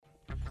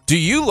Do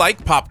you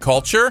like pop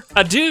culture?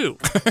 I do.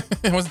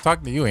 I wasn't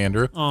talking to you,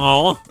 Andrew.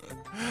 Aw.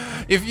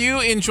 If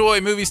you enjoy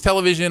movies,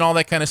 television, all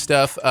that kind of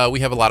stuff, we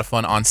have a lot of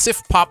fun on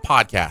Sif Pop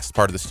Podcast,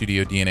 part of the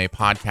Studio DNA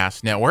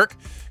Podcast Network.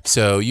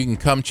 So you can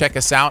come check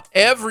us out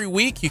every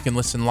week. You can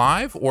listen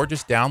live or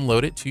just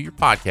download it to your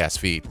podcast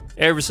feed.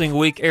 Every single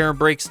week, Aaron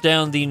breaks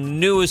down the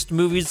newest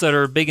movies that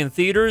are big in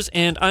theaters,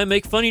 and I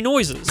make funny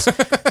noises.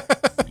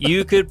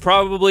 You could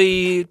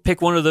probably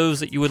pick one of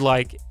those that you would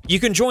like. You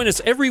can join us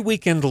every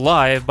weekend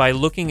live by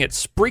looking at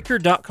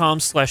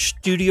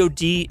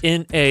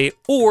Spreaker.com/StudioDNA,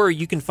 or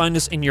you can find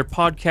us in your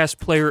podcast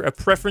player of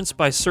preference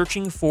by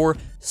searching for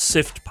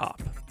Sift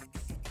Pop.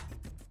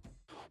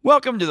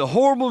 Welcome to the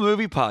Horrible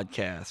Movie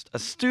Podcast, a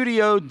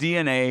Studio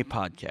DNA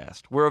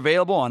podcast. We're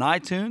available on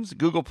iTunes,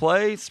 Google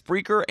Play,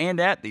 Spreaker,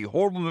 and at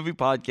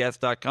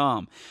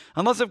thehorriblemoviepodcast.com.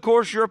 Unless, of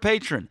course, you're a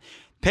patron.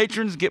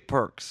 Patrons get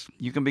perks.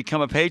 You can become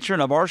a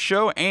patron of our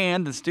show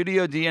and the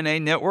Studio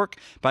DNA network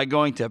by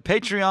going to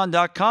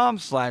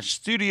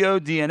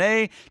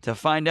patreon.com/StudioDNA to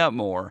find out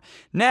more.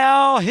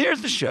 Now,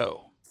 here's the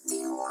show.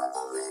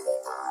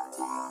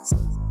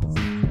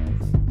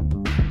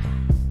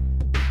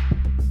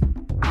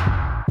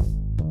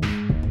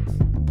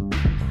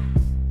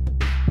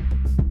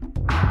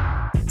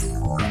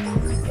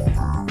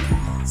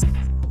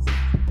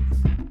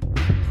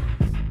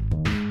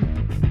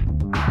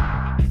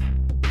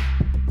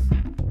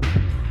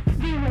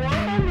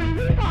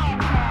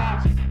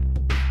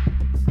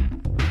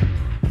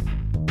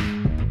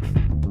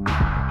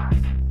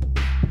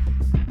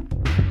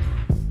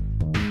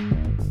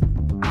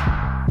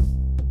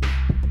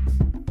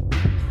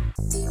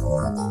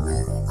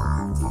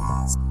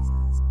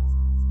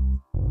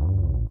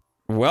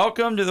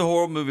 Welcome to the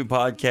Horrible Movie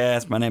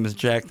Podcast. My name is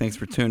Jack. Thanks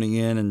for tuning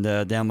in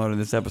and downloading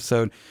this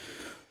episode.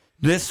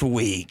 This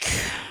week,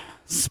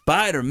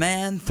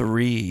 Spider-Man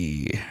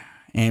 3.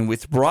 And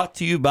it's brought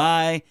to you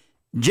by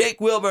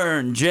Jake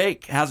Wilburn.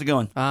 Jake, how's it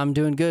going? I'm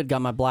doing good.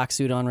 Got my black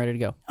suit on, ready to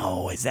go.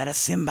 Oh, is that a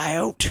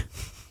symbiote?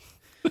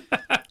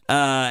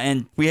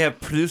 And we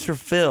have producer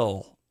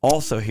Phil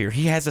also here.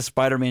 He has a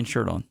Spider-Man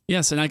shirt on.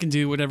 Yes, and I can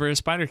do whatever a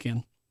spider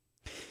can.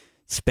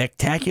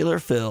 Spectacular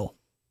Phil.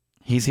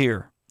 He's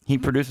here. He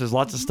produces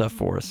lots of stuff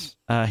for us.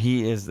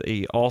 He is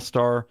the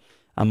all-star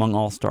among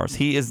all-stars.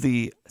 He is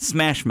the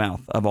smash mouth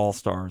of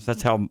all-stars.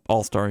 That's how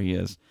all-star he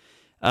is.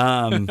 We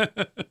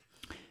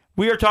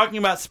are talking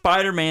about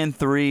Spider-Man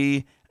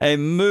 3, a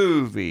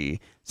movie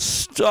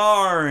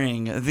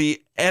starring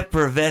the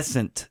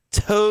effervescent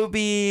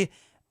Tobey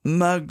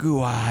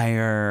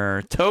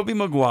Maguire. Tobey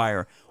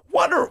Maguire.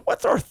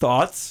 What's our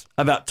thoughts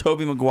about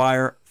Tobey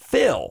Maguire?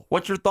 Phil,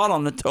 what's your thought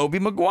on the Tobey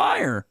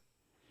Maguire?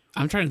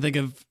 I'm trying to think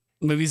of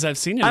movies I've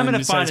seen. I'm going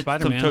to find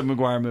some Tobey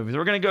Maguire movies.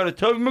 We're going to go to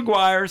Tobey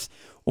Maguire's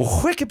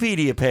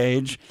Wikipedia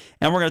page,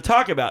 and we're going to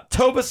talk about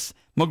Tobias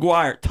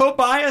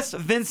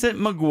Vincent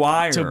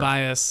Maguire.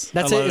 Tobias.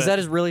 That's it. Is that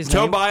his really his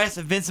name? Tobias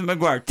Vincent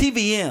Maguire.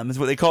 TVM is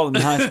what they called him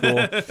in high school.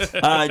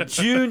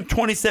 June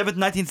 27th,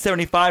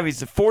 1975.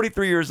 He's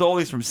 43 years old.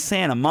 He's from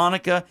Santa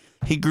Monica.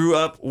 He grew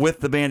up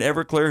with the band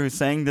Everclear, who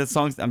sang the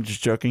songs. I'm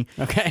just joking.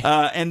 Okay.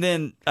 And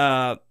then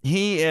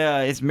he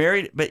is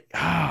married, but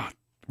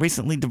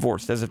recently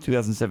divorced as of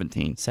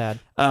 2017. Sad.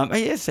 It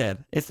is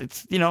sad.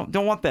 It's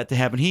don't want that to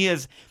happen. He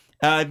has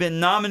been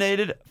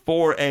nominated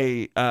for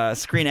a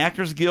Screen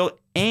Actors Guild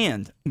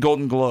and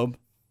Golden Globe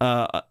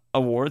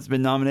awards.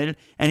 Been nominated,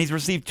 and he's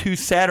received 2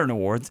 Saturn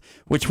Awards.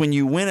 Which, when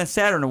you win a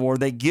Saturn Award,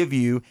 they give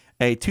you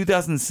a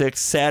 2006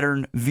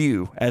 Saturn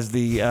View as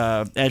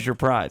your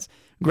prize.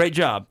 Great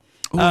job.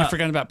 Oh, I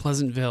forgot about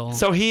Pleasantville.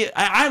 So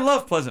I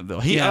love Pleasantville.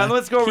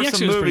 Let's go over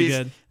some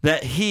movies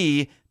that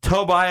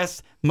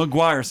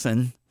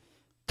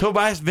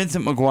Tobias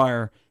Vincent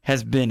Maguire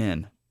has been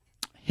in.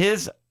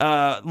 His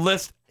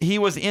list, he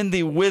was in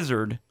The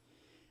Wizard,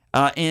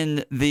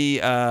 in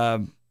the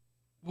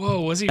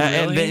whoa, was he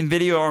really? in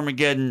Video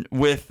Armageddon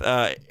with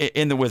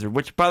in The Wizard,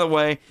 which, by the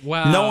way,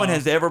 wow. No one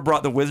has ever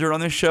brought The Wizard on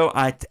this show.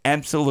 I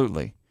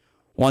absolutely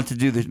want to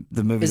do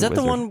the movie. Is that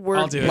the one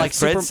where like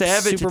Fred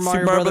Savage, Super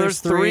Mario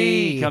Brothers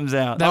 3 comes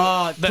out?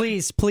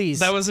 Please.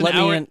 That was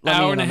an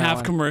hour and a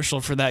half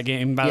commercial for that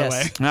game, by the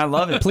way. I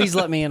love it. Please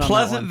let me in on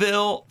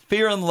Pleasantville,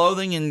 Fear and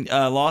Loathing in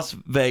Las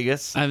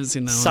Vegas. I haven't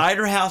seen that one.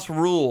 Cider House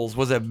Rules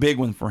was a big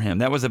one for him.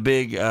 That was a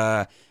big...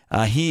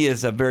 he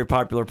is a very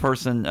popular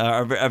person,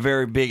 a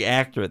very big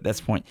actor at this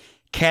point.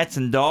 Cats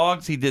and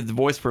Dogs, he did the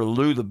voice for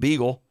Lou the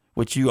Beagle,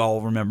 which you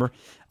all remember.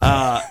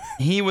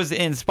 He was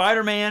in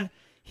Spider-Man.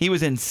 He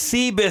was in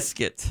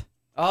Seabiscuit.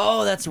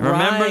 Oh, that's right.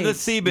 Remember the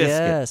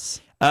Seabiscuit?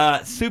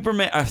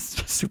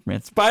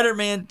 Yes.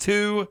 Spider-Man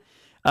 2.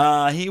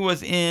 He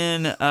was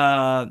in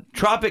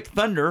Tropic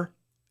Thunder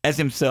as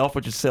himself,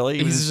 which is silly.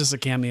 He was just a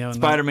cameo. In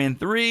Spider-Man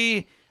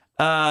 3.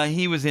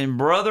 He was in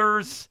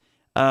Brothers.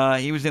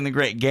 He was in The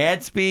Great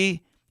Gatsby.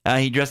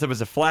 He dressed up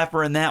as a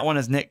flapper in that one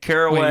as Nick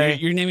Carraway.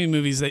 Wait, you're naming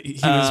movies that he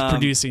was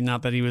producing,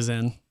 not that he was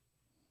in.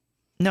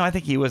 No, I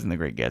think he was in The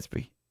Great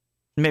Gatsby.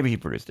 Maybe he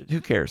produced it.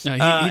 Who cares? No, he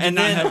did and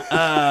not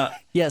then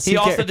Yes, he who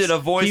also cares? did a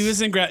voice. He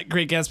was in Great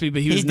Gatsby,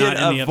 but he was he not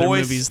did in the a other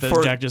voice movies that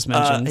for, Jack just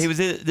mentioned. He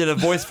did a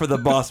voice for the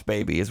Boss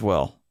Baby as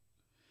well.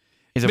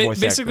 He's a voice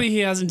Basically, actor. he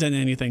hasn't done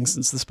anything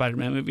since the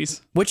Spider-Man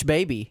movies. Which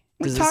baby?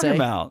 What are Does you it talking say?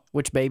 about?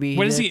 Which baby?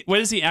 What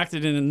has he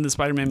acted in the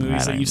Spider-Man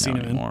movies that you've seen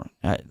him in? Well,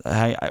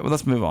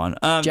 let's move on.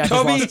 Jack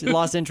Toby, has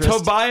lost interest.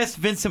 Tobias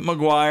Vincent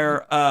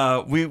Maguire,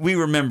 we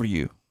remember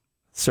you,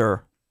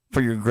 sir,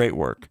 for your great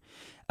work.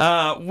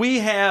 We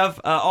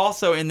have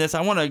also in this,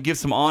 I want to give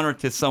some honor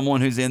to someone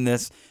who's in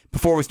this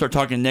before we start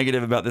talking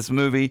negative about this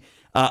movie.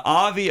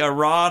 Avi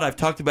Arad, I've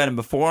talked about him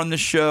before on the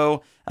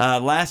show.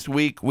 Last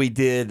week we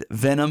did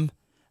Venom,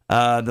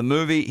 the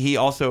movie. He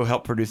also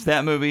helped produce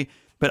that movie.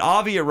 But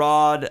Avi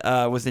Arad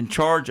was in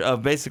charge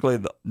of basically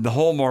the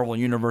whole Marvel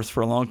universe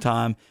for a long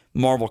time,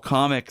 Marvel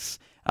Comics.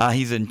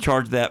 He's in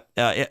charge of that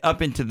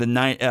up into the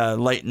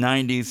late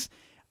 90s.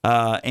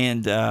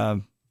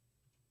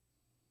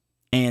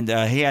 And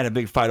he had a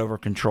big fight over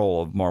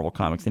control of Marvel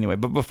Comics anyway.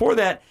 But before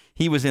that,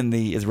 he was in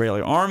the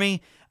Israeli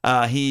army.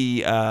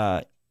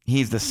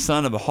 He's the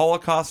son of a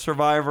Holocaust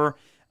survivor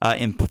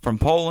from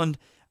Poland.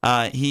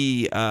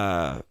 He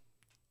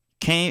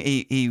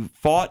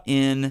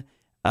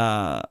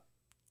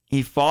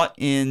fought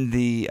in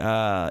the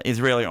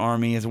Israeli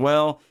army as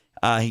well.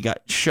 He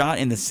got shot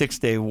in the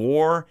 6-Day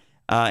War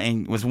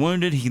and was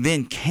wounded. He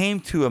then came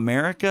to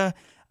America,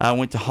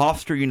 went to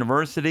Hofstra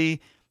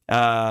University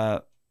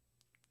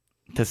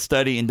to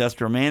study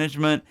industrial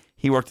management.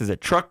 He worked as a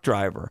truck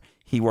driver.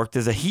 He worked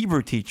as a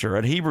Hebrew teacher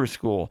at Hebrew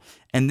school.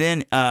 And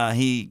then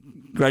he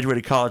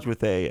graduated college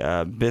with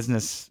a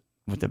business,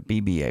 with a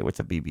BBA. What's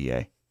a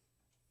BBA?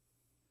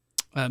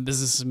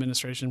 Business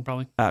administration,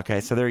 probably. Okay,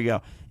 so there you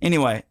go.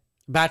 Anyway,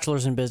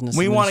 Bachelor's in business.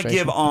 we want to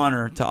administration. give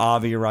honor to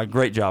Avi Arad.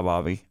 Great job,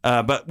 Avi.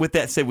 But with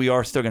that said, we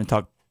are still going to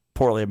talk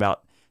poorly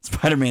about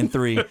Spider-Man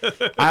 3.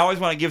 I always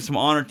want to give some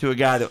honor to a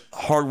guy, that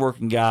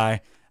hardworking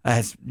guy,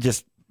 has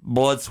just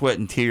blood, sweat,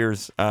 and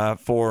tears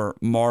for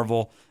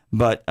Marvel.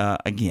 But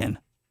again,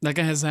 That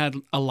guy has had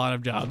a lot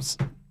of jobs.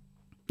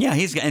 yeah,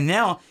 and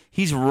now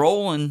he's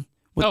rolling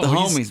with the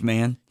homies,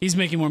 man. He's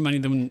making more money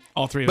than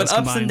all three of But us ups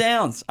combined. and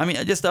downs. I mean,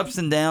 just ups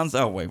and downs.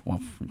 Oh wait, well,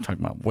 we're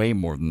talking about way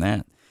more than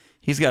that.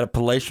 He's got a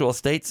palatial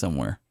estate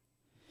somewhere.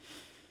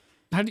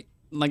 How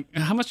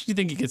much do you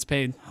think he gets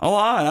paid? A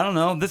lot. I don't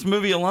know. This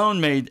movie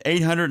alone made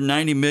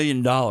 $890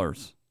 million.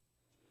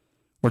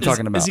 We're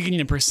talking about. Is he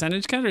getting a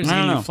percentage cut or is he I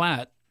don't getting know. a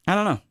flat? I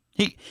don't know.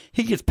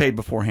 He gets paid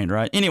beforehand,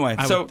 right? Anyway,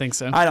 I would think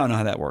so. I don't know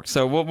how that works.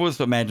 So we'll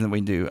just imagine that we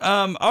do.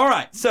 All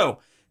right. So,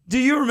 do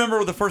you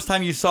remember the first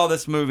time you saw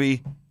this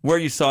movie? Where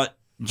you saw it,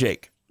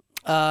 Jake?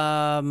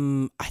 I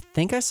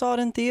think I saw it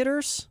in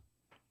theaters.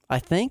 I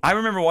think. I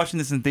remember watching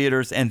this in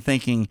theaters and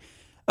thinking,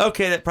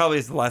 okay, that probably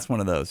is the last one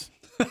of those.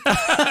 And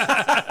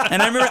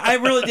I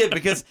really did,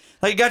 because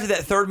like it got to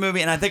that third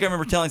movie, and I think I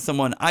remember telling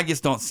someone, I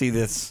just don't see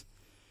this.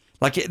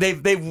 Like they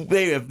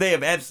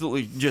have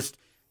absolutely just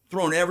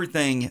thrown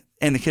everything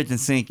in the kitchen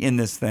sink in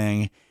this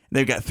thing.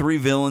 They've got 3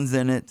 villains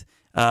in it.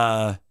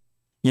 There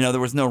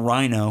was no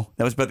Rhino.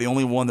 That was about the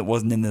only one that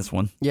wasn't in this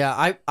one.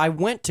 Yeah, I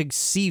went to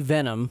see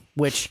Venom,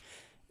 which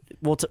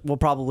we'll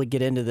probably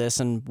get into this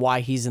and why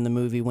he's in the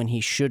movie when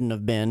he shouldn't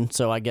have been.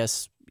 So I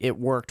guess it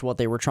worked what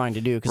they were trying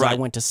to do, because I Right.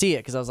 went to see it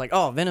because I was like,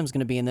 oh, Venom's going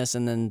to be in this,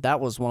 and then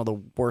that was one of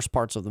the worst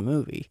parts of the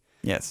movie.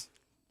 Yes.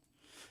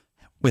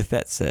 With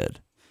that said,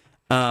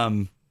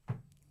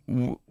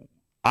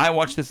 I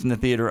watched this in the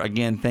theater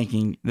again,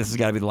 thinking this has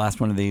got to be the last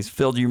one of these.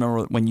 Phil, do you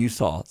remember when you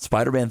saw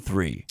Spider-Man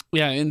 3?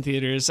 Yeah, in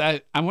theaters.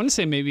 I want to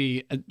say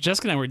maybe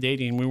Jessica and I were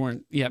dating. We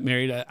weren't yet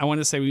married. I want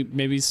to say we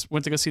maybe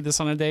went to go see this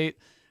on a date,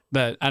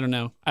 but I don't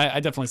know. I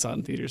definitely saw it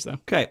in theaters, though.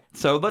 Okay,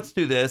 so let's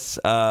do this.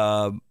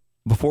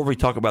 Before we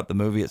talk about the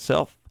movie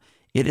itself,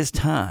 it is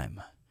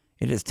time.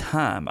 It is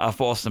time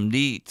for some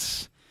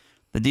deets.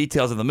 The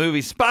details of the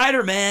movie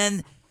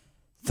Spider-Man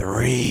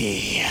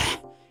 3.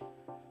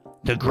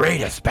 The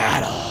greatest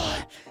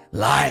battle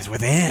lies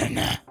within.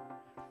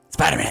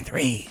 Spider-Man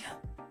 3.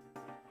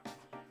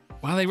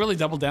 Wow, they really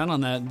doubled down on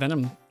that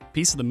Venom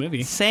piece of the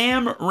movie.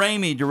 Sam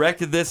Raimi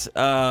directed this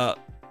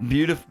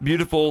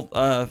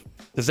beautiful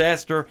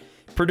disaster.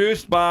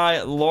 Produced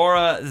by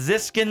Laura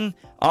Ziskin,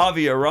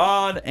 Avi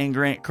Arad, and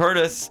Grant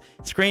Curtis.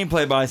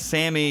 Screenplay by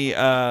Sam Raimi,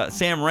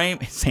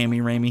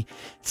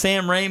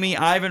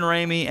 Ivan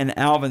Raimi, and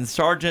Alvin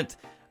Sargent.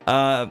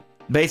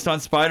 Based on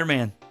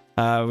Spider-Man,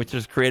 which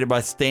was created by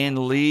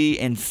Stan Lee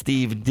and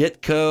Steve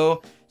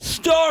Ditko.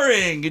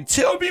 Starring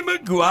Tobey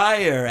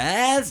Maguire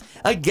as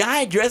a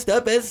guy dressed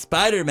up as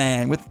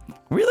Spider-Man with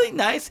really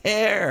nice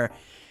hair.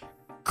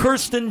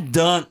 Kirsten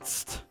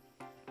Dunst.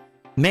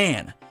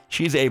 Man,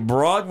 she's a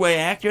Broadway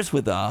actress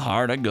with a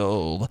heart of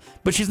gold.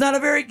 But she's not a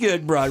very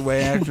good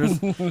Broadway actress.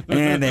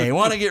 And they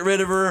want to get rid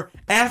of her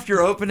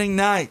after opening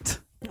night.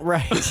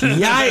 Right.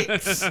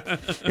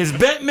 Yikes. Is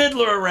Bette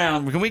Midler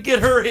around? Can we get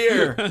her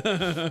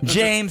here?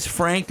 James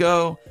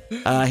Franco.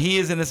 He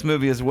is in this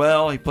movie as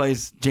well. He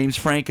plays James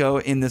Franco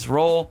in this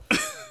role.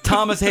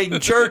 Thomas Hayden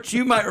Church.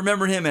 You might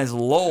remember him as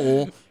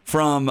Lowell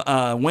from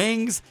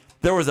Wings.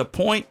 there was a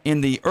point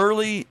in the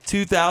early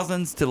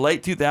 2000s to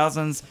late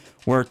 2000s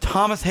where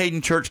Thomas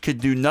Hayden Church could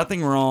do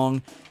nothing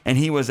wrong, and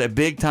he was a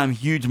big-time,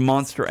 huge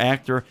monster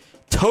actor.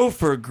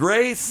 Topher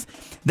Grace.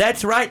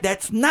 That's right.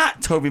 That's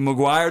not Tobey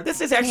Maguire.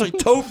 This is actually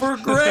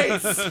Topher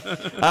Grace.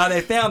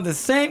 They found the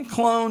same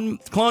clone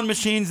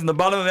machines in the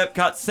bottom of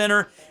Epcot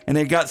Center, and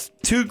they've got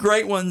two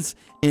great ones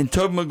in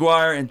Tobey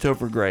Maguire and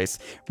Topher Grace.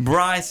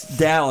 Bryce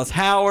Dallas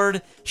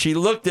Howard. She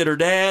looked at her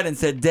dad and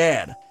said,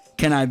 "Dad,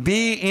 can I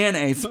be in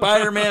a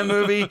Spider-Man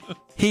movie?"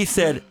 He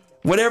said,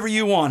 "Whatever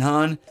you want,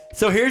 hon."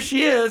 So here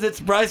she is. It's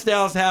Bryce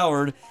Dallas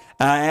Howard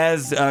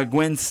as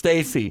Gwen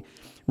Stacy.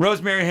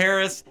 Rosemary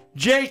Harris.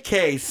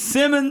 J.K.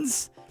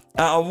 Simmons,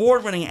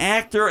 award-winning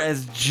actor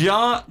as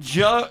J.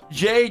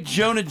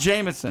 Jonah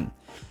Jameson.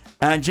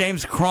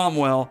 James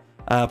Cromwell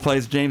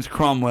plays James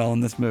Cromwell in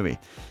this movie.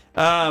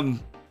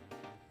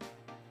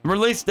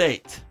 Release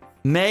date,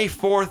 May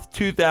 4th,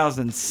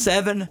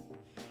 2007.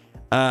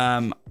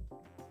 And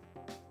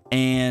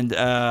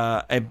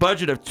a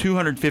budget of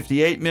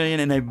 $258 million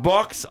and a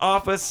box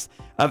office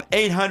of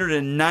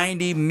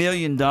 $890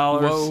 million.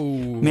 Whoa.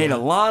 Made a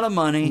lot of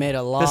money. Made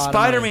a lot The of money.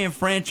 Spider-Man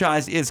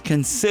franchise is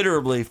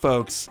considerably,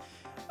 folks,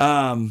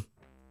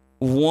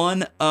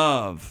 one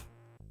of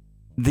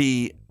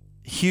the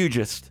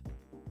hugest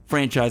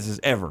franchises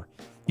ever.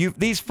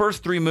 These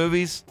first three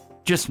movies,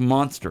 just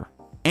monster.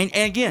 And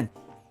again,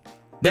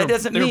 that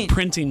doesn't they're mean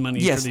printing money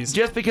yes, for these.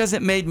 just because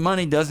it made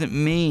money doesn't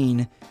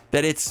mean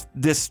that it's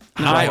this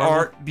high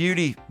art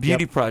beauty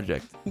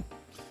project.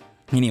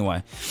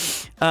 Anyway,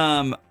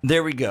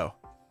 there we go.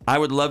 I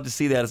would love to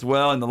see that as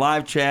well. In the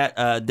live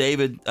chat,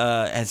 David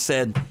has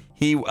said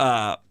he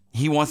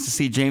wants to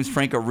see James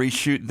Franco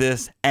reshoot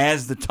this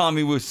as the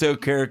Tommy Wiseau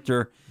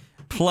character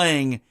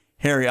playing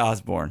Harry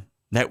Osborn.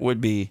 That would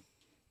be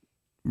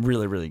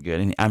really, really good.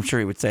 And I'm sure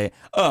he would say,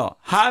 "Oh,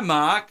 hi,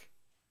 Mark."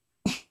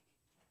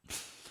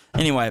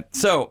 Anyway,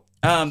 so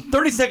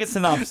 30-second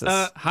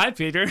synopsis. Hi,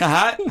 Peter.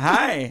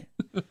 Hi.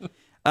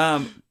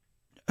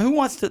 Who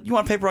wants to? You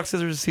want paper rock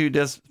scissors? Who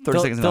does 30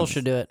 seconds? Phil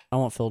should do it. I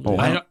want Phil to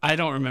do it. I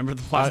don't remember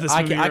the plot of this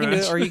movie. I can do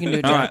it, or you can do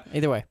it. All Jack. right.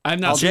 Either way. I'm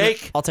not.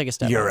 Jake, I'll take a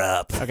step. you're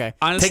up. Okay.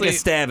 Honestly, Take a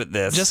stab at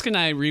this. Jessica and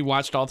I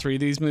rewatched all three of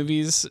these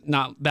movies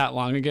not that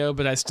long ago,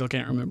 but I still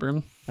can't remember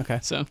them. Okay.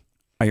 So,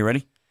 Are you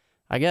ready?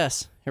 I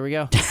guess. Here we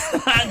go.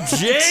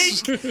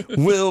 Jake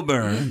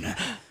Wilburn,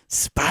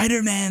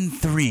 Spider-Man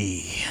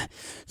 3,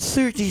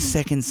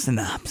 30-second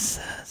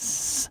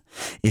synopsis.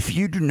 If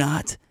you do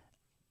not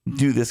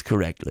do this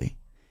correctly,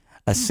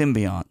 a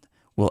symbiote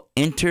will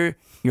enter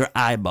your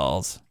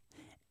eyeballs,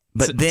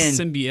 but then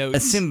symbiote. a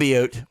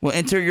symbiote will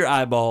enter your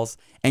eyeballs,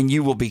 and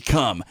you will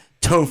become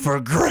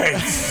Topher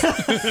Grace.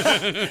 30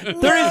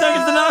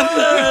 seconds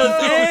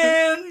synopsis,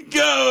 and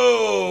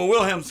go!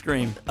 Wilhelm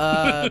scream.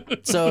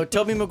 So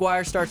Tobey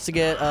Maguire starts to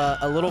get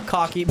a little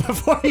cocky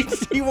before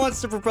he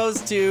wants to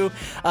propose to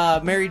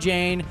Mary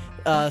Jane.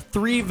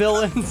 Three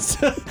villains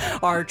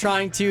are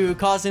trying to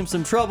cause him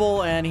some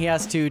trouble, and he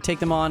has to take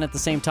them on at the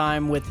same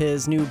time with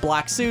his new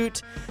black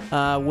suit,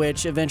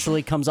 which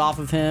eventually comes off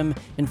of him,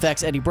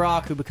 infects Eddie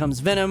Brock, who becomes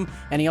Venom,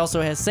 and he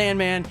also has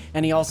Sandman,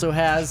 and he also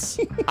has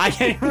I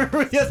can't even remember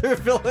what the other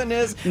villain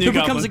is, who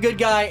becomes Goblin. a good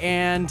guy,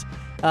 and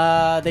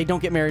they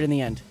don't get married in the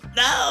end.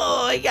 No,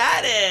 I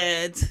got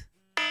it.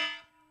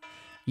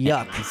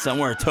 Yuck.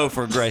 Somewhere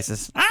Topher Grace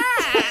is.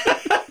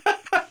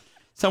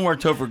 Somewhere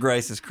Topher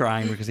Grace is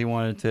crying because he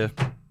wanted to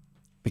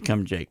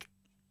become Jake.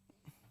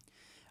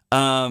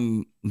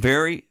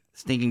 Very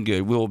stinking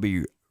good. We'll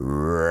be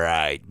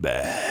right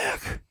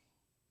back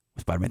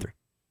with Spider-Man 3.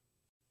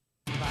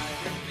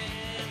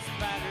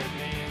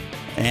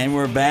 And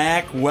we're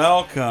back.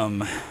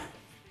 Welcome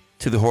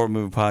to the Horror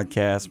Movie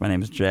Podcast. My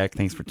name is Jack.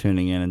 Thanks for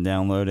tuning in and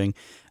downloading.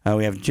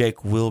 We have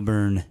Jake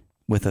Wilburn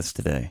with us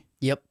today.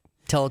 Yep.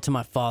 Tell it to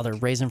my father.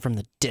 Raise him from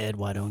the dead,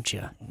 why don't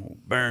you?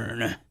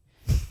 Burn.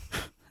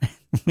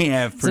 We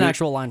have It's an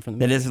actual line from the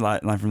movie. That is a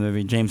line from the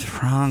movie. James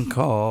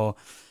Franco.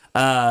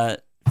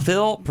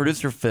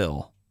 Producer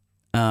Phil,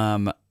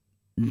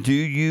 do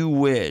you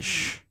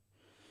wish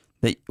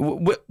that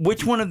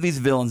which one of these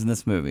villains in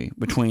this movie,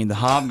 between the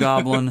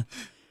Hobgoblin,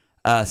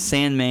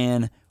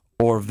 Sandman,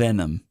 or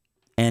Venom,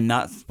 and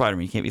not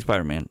Spider-Man, you can't be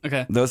Spider-Man.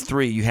 Okay. Those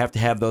three, you have to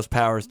have those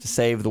powers to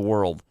save the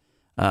world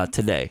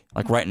today,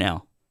 like right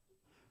now.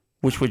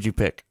 Which would you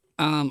pick?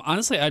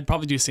 honestly, I'd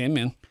probably do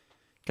Sandman.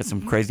 Got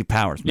some crazy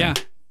powers, man.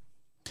 Yeah.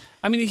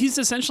 I mean, he's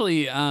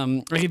essentially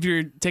like if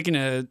you're taking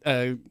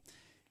a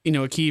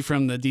key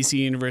from the DC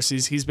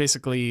universes, he's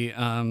basically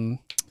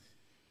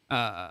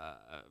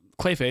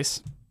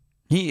Clayface.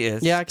 He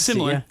is. Yeah, I can see,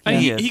 Similar. yeah. I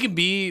mean, He is. he can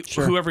be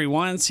Sure. whoever he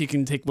wants. He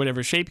can take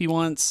whatever shape he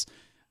wants.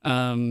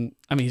 I mean,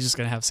 he's just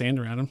gonna have sand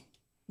around him.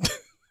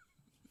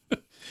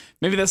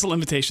 Maybe that's a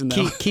limitation,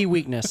 though. Key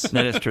weakness.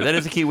 That is true. That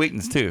is a key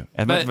weakness, too.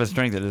 As much of a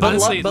strength it is. But,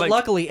 Honestly, but like-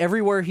 luckily,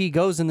 everywhere he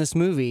goes in this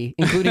movie,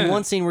 including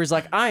one scene where he's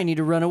like, I need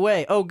to run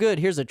away. Oh, good.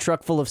 Here's a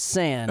truck full of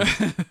sand.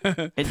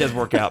 It does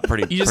work out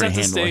pretty You just have to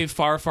handily. stay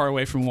far, far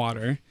away from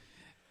water.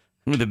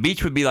 The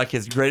beach would be like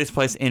his greatest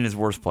place and his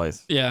worst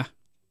place. Yeah.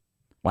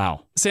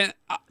 Wow.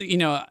 You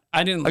know,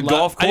 I didn't A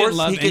golf course? I didn't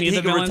love any of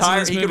the villains in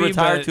this movie. He could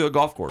retire but to a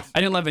golf course. I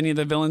didn't love any of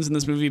the villains in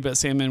this movie, but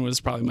Sandman was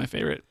probably my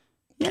favorite.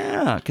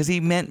 Yeah, because he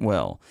meant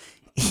well.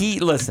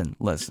 Listen.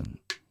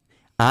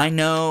 I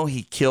know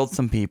he killed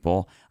some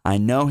people. I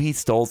know he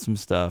stole some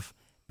stuff,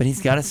 but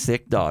he's got a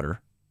sick daughter.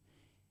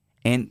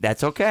 And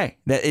that's okay.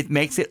 That it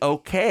makes it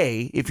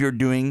okay if you're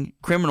doing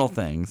criminal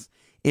things.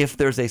 If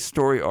there's a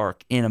story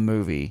arc in a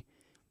movie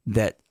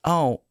that,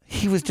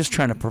 he was just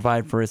trying to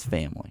provide for his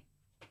family.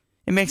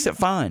 It makes it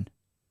fine.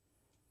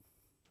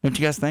 Don't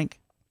you guys think?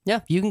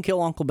 Yeah, you can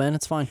kill Uncle Ben.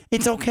 It's fine.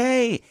 It's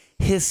okay.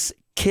 His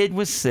kid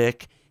was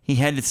sick. He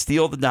had to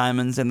steal the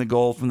diamonds and the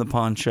gold from the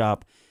pawn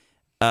shop.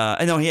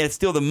 No, he had to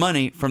steal the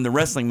money from the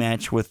wrestling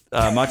match with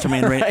Macho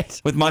Man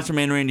Right. with Macho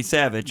Man Randy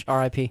Savage.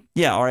 R.I.P.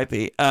 Yeah,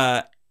 R.I.P.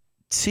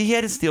 So he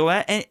had to steal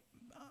that, and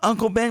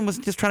Uncle Ben was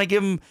just trying to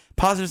give him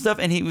positive stuff,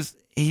 and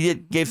he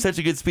gave such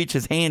a good speech.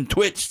 His hand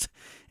twitched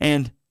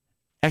and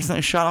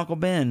accidentally shot Uncle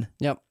Ben.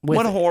 Yep.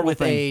 What a horrible with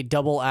thing. With a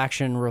double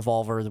action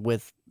revolver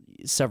with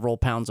several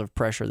pounds of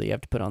pressure that you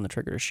have to put on the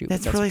trigger to shoot.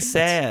 That's really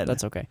sad.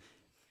 That's okay.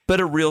 But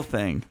a real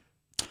thing.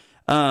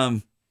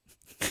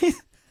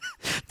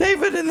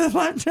 David in the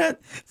live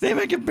chat,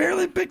 Sandman can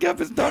barely pick up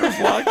his daughter's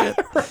locket.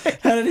 Right.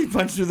 How did he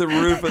punch through the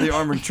roof of the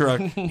armored truck?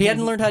 He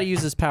hadn't learned how to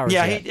use his powers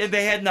yet. Yeah,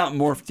 they had not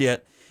morphed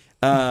yet.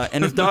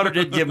 And his daughter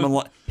did give him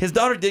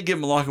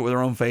a locket with her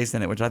own face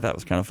in it, which I thought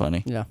was kind of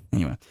funny. Yeah.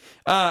 Anyway.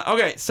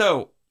 Okay,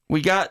 so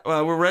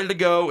we're ready to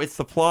go. It's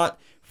the plot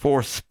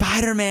for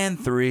Spider-Man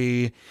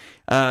 3.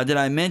 Did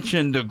I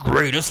mention the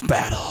greatest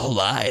battle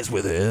lies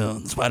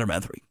within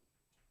Spider-Man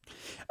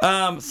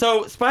 3?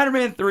 So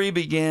Spider-Man 3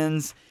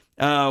 begins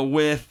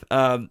with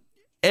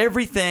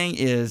everything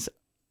is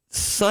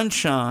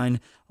sunshine,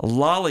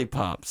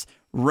 lollipops,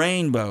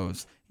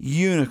 rainbows,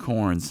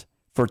 unicorns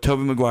for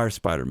Tobey Maguire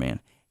Spider-Man.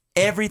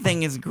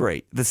 Everything is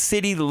great. The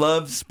city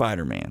loves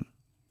Spider-Man.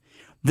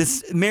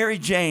 This Mary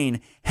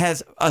Jane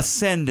has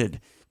ascended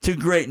to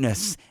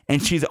greatness,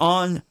 and she's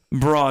on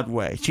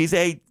Broadway. She's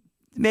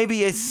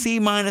maybe a C-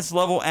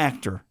 level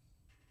actor,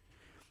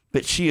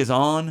 but she is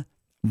on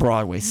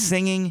Broadway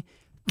singing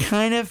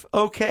kind of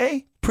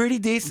okay, pretty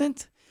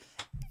decent.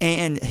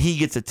 And he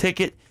gets a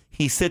ticket.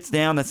 He sits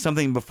down. That's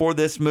something before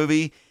this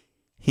movie.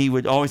 He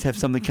would always have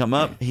something come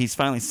up. He's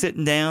finally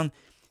sitting down.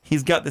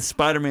 He's got the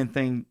Spider-Man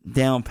thing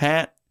down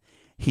pat.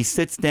 He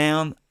sits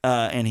down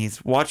and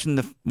he's watching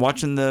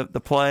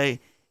the play.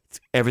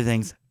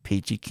 Everything's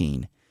peachy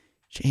keen.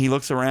 He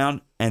looks around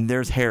and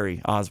there's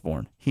Harry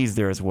Osborn. He's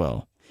there as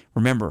well.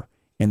 Remember,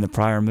 in the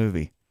prior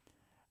movie,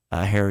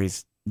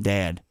 Harry's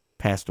dad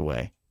passed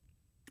away.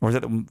 Or was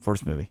that the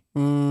first movie?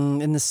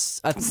 In the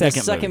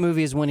second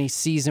movie is when he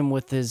sees him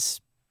with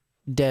his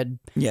dead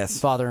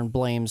father and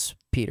blames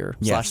Peter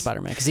 /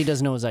 Spider-Man because he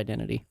doesn't know his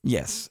identity.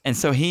 Yes, and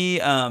so he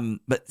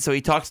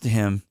talks to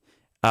him.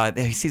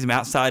 He sees him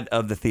outside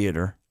of the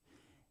theater.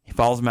 He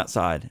follows him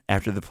outside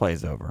after the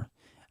play's over.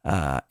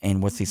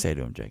 And what's he say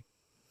to him, Jake?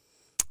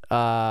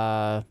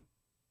 I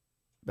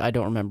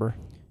don't remember.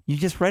 You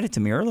just read it to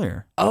me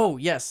earlier. Oh,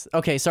 yes.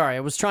 Okay, sorry. I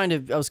was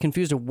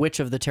confused of which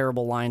of the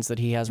terrible lines that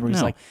he has where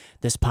he's like,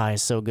 this pie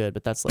is so good,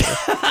 but that's later.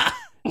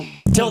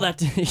 Tell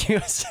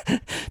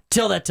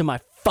that to my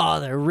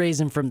father, raise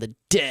him from the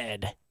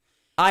dead.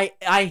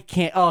 I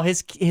can't. Oh,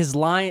 his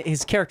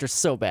character's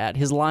so bad.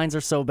 His lines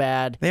are so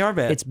bad. They are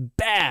bad. It's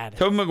bad.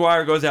 Tobey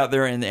Maguire goes out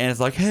there and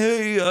it's like,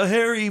 hey,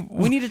 Harry.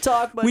 We need to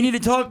talk, buddy. We need to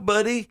talk,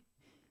 buddy.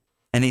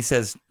 And he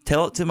says,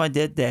 tell it to my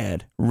dead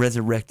dad.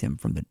 Resurrect him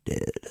from the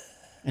dead.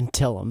 And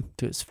tell him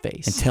to his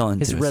face. And tell him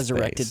his to his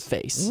resurrected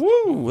face.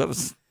 Woo! That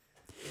was.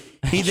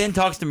 He then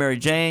talks to Mary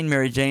Jane.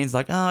 Mary Jane's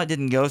like, it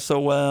didn't go so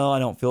well. I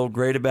don't feel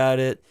great about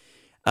it.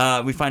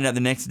 We find out the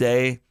next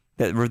day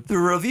that the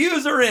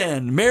reviews are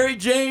in. Mary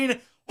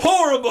Jane,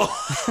 horrible.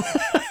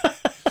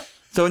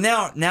 So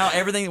now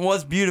everything that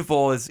was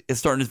beautiful is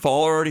starting to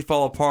already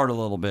fall apart a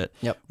little bit.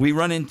 Yep. We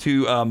run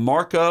into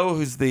Marco,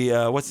 who's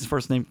the what's his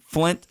first name?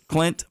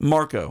 Clint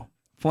Marco.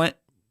 Flint.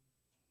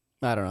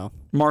 I don't know.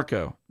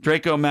 Marco.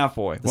 Draco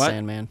Malfoy. The What?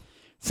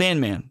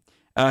 Sandman.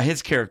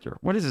 His character.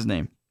 What is his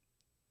name?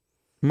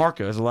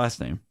 Marco is the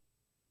last name.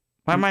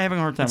 Why am I having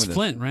a hard time It's with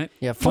Flint, right?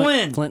 Yeah,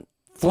 Flint.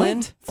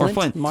 Flint?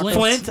 Marco?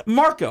 Flint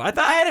Marco. I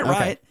thought I had it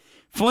right.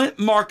 Flint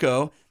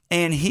Marco,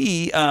 and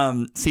he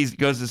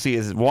goes to see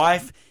his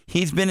wife.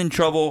 He's been in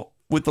trouble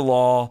with the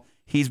law.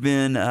 He's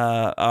been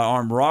an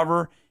armed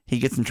robber. He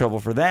gets in trouble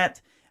for that.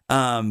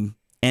 And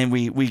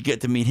we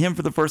get to meet him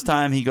for the first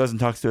time. He goes and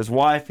talks to his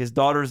wife. His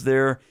daughter's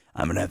there.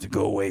 I'm going to have to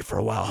go away for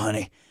a while,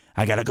 honey.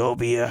 I got to go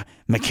be a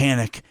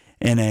mechanic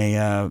in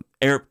a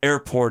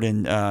airport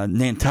in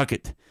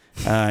Nantucket.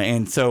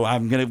 And so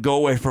I'm going to go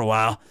away for a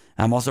while.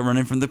 I'm also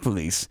running from the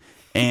police.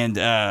 And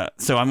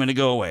so I'm going to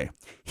go away.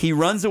 He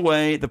runs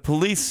away. The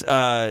police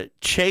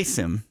chase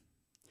him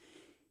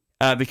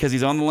because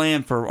he's on the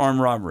lam for armed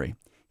robbery.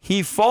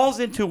 He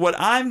falls into what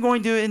I'm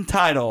going to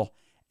entitle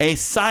a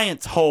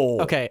science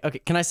hole. Okay.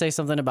 Can I say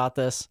something about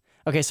this?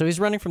 Okay, so he's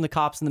running from the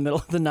cops in the middle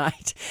of the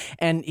night,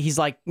 and he's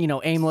like,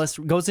 aimless,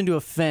 goes into a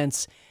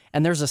fence,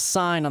 and there's a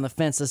sign on the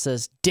fence that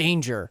says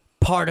 "Danger,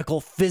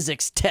 Particle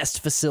Physics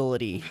Test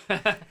Facility."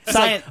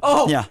 Science.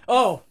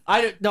 Sorry,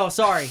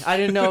 I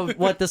didn't know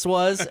what this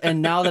was,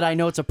 and now that I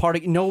know it's a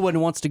particle, no one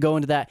wants to go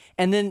into that.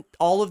 And then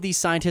all of these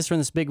scientists are in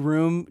this big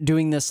room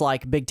doing this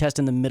like big test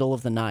in the middle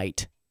of the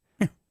night.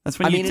 That's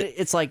when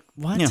it's like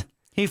what? Yeah.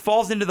 He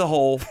falls into the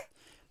hole.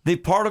 The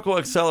particle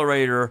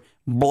accelerator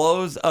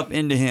blows up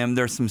into him.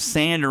 There's some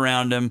sand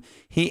around him.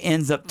 He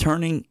ends up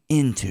turning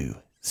into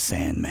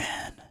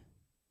Sandman.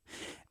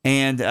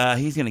 And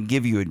he's going to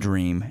give you a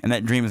dream. And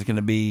that dream is going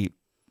to be,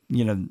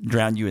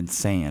 drown you in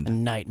sand. A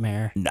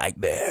nightmare.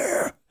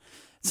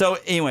 So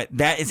anyway,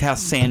 that is how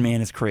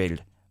Sandman is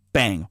created.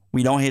 Bang.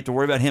 We don't have to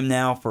worry about him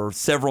now for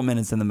several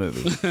minutes in the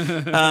movie.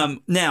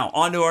 Now,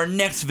 on to our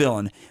next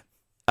villain.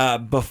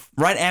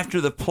 Right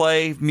after the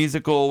play,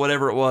 musical,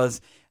 whatever it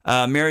was,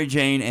 Mary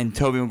Jane and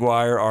Tobey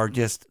Maguire are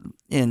just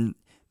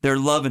they're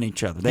loving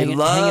each other. They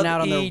love hanging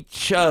out on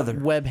each other.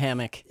 Web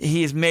hammock.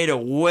 He has made a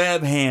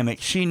web hammock.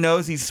 She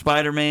knows he's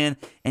Spider-Man,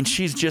 and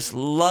she's just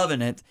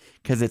loving it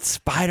because it's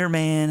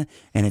Spider-Man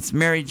and it's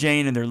Mary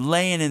Jane, and they're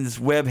laying in this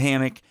web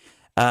hammock.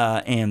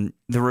 And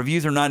the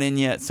reviews are not in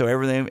yet, so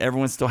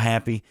everyone's still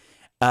happy.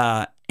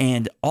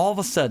 And all of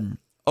a sudden,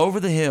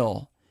 over the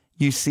hill,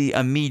 you see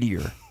a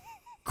meteor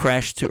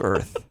crash to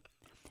Earth,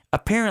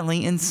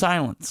 apparently in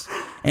silence,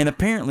 and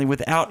apparently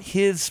without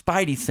his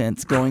spidey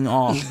sense going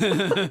on.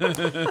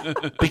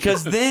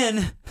 Because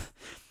then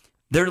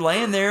they're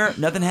laying there,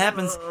 nothing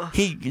happens.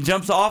 He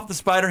jumps off the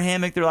spider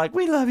hammock. They're like,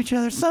 "We love each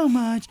other so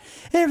much.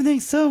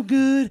 Everything's so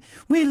good.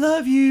 We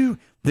love you."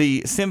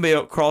 The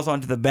symbiote crawls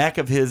onto the back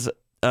of his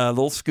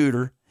little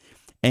scooter,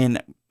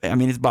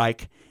 his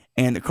bike,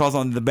 and it crawls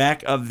onto the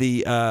back of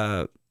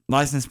the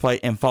license plate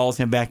and follows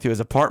him back to his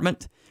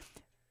apartment.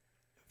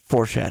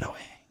 Foreshadowing.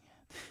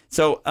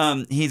 So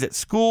he's at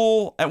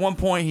school at one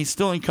point. He's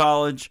still in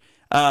college.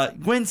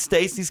 Gwen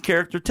Stacy's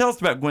character. Tell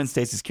us about Gwen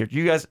Stacy's character.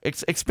 You guys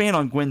expand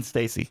on Gwen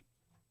Stacy.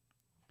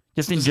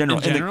 Just in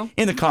general.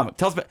 In the comic.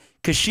 Tell us about,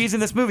 because she's in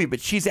this movie, but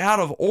she's out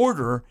of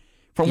order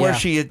from where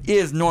she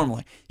is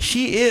normally.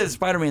 She is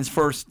Spider-Man's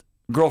first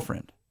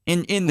girlfriend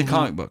in the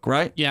comic book,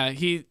 right? Yeah,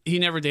 he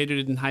never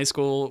dated in high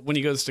school. When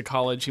he goes to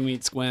college, he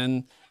meets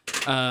Gwen.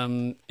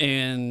 And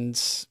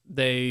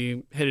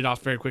they hit it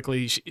off very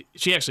quickly.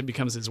 She actually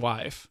becomes his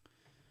wife.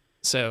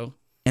 So,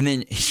 and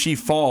then she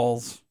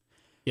falls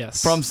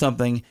from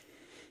something.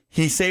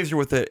 He saves her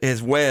with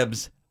his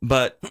webs,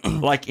 but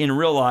like in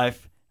real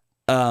life,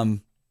 the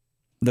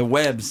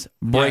webs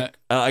break.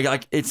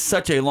 Like it's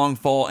such a long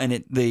fall, and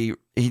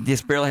he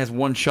just barely has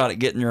one shot at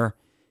getting her,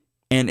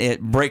 and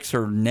it breaks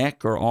her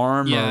neck or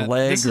arm or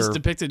leg. This is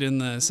depicted in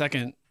the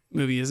second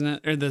movie, isn't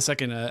it? Or the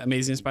second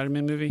Amazing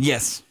Spider-Man movie?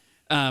 Yes.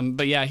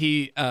 But yeah,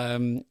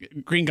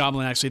 Green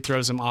Goblin actually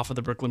throws him off of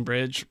the Brooklyn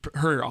Bridge,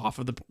 her off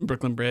of the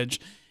Brooklyn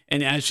Bridge.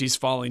 And as she's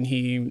falling,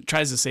 he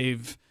tries to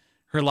save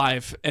her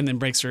life and then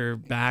breaks her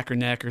back or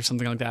neck or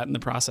something like that in the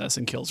process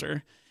and kills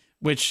her,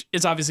 which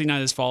is obviously not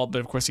his fault,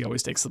 but of course he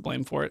always takes the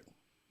blame for it.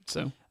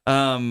 So,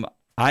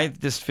 I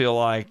just feel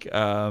like,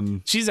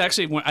 she's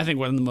actually, I think,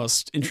 one of the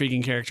most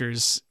intriguing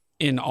characters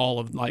in all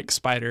of like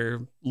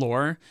Spider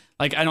lore.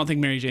 Like, I don't think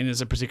Mary Jane is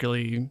a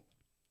particularly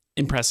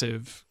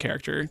impressive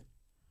character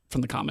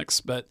from the comics,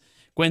 but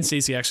Gwen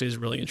Stacy actually is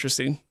really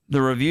interesting.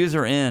 The reviews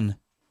are in,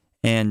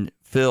 and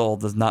Phil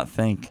does not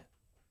think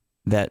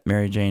that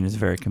Mary Jane is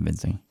very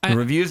convincing. The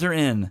reviews are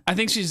in. I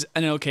think she's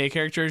an okay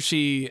character.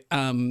 She's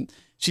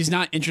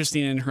not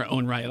interesting in her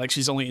own right. Like,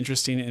 she's only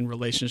interesting in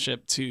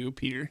relationship to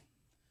Peter,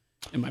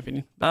 in my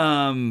opinion.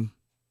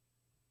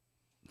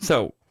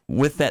 So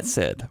with that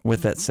said,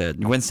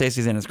 Gwen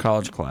Stacy's in his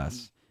college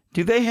class.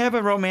 Do they have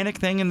a romantic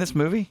thing in this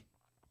movie?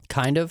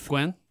 Kind of.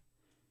 Gwen?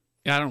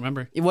 Yeah, I don't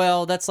remember.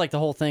 Well, that's like the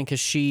whole thing, because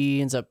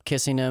she ends up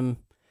kissing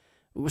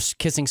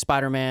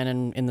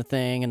Spider-Man in the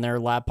thing, and their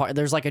lab part.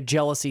 There's like a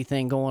jealousy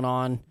thing going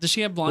on. Does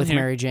she have blonde with hair?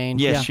 Mary Jane?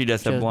 Yes, yeah, she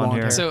does have blonde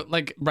hair. So,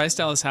 like, Bryce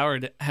Dallas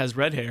Howard has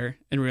red hair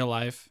in real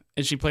life,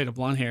 and she played a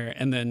blonde hair,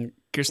 and then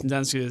Kirsten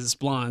Dunst, who is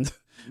blonde,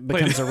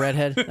 becomes a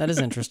redhead. That is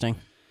interesting.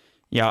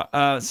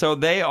 Yeah. So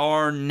they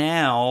are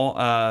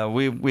now.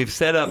 We've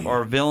set up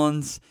our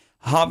villains.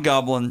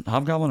 Hobgoblin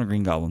or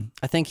Green Goblin?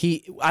 I think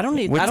I don't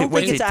think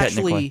it's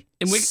actually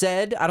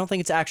said. I don't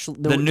think it's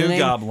actually the new name,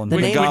 Goblin. The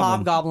name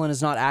Hobgoblin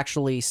is not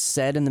actually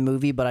said in the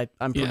movie, but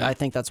I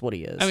think that's what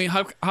he is. I mean,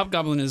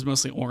 Hobgoblin is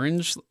mostly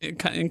orange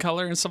in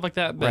color and stuff like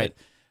that, but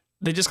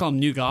they just call him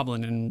New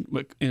Goblin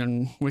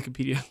in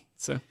Wikipedia.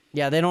 So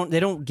yeah, they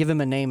don't give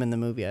him a name in the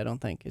movie. I don't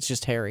think it's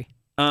just Harry.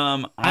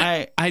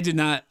 I did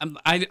not.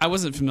 I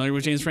wasn't familiar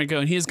with James Franco,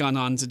 and he has gone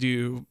on to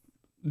do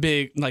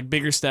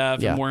bigger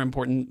stuff and more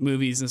important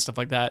movies and stuff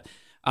like that.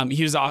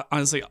 He was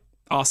honestly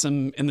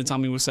awesome in the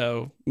Tommy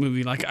Wiseau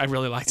movie. Like, I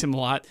really liked him a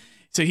lot.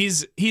 So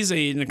he's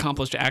an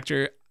accomplished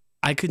actor.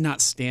 I could not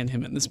stand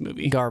him in this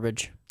movie.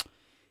 Garbage.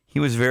 He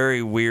was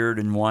very weird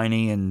and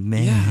whiny and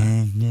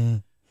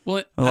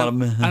well,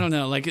 I don't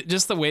know, like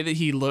just the way that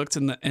he looked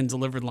and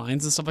delivered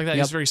lines and stuff like that. He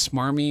was very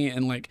smarmy,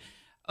 and like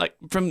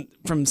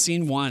from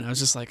scene one, I was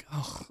just like,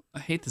 oh, I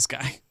hate this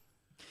guy.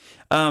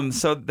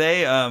 So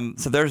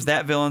there's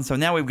that villain. So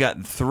now we've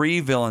got 3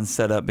 villains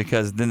set up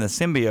because then the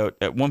symbiote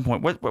at one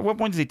point. What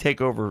point does he take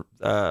over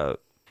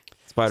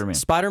Spider-Man?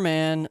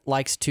 Spider-Man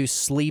likes to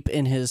sleep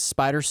in his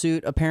spider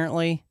suit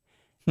apparently,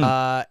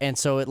 and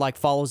so it like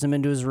follows him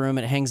into his room.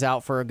 It hangs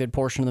out for a good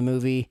portion of the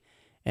movie,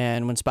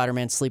 and when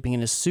Spider-Man's sleeping in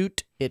his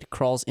suit, it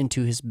crawls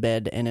into his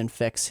bed and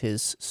infects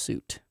his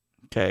suit.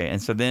 Okay,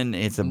 and so then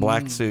it's a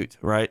black suit,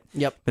 right?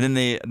 Yep. But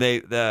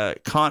then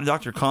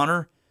Dr.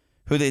 Connor,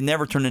 who they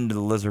never turned into the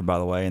lizard, by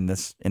the way, in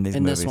these movies.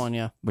 In this one,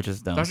 yeah. Which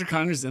is dumb. Dr.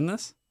 Connor's in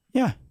this?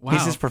 Yeah. Wow.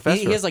 He's his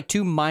professor. He has like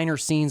 2 minor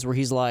scenes where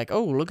he's like,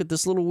 "Oh, look at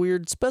this little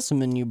weird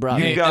specimen you brought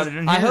You me. got it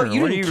in I here. hope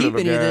you What didn't do keep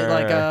any of it. look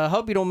Like, at?"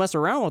 hope you don't mess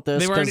around with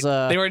this They were because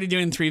already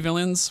doing 3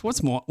 villains.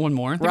 What's more? One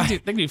more. They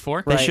Right. could do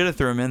 4. They Right. should have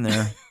threw him in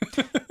there.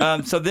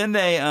 So then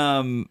they,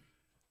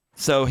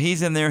 so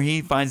he's in there.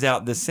 He finds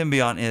out the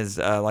symbiote is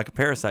like a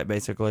parasite,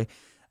 basically.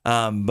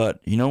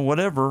 But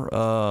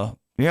whatever.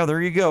 Yeah,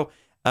 there you go.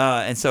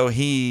 And so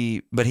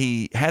he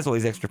has all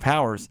these extra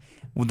powers.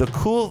 The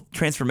coolest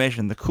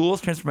transformation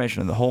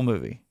of the whole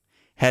movie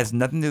has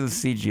nothing to do with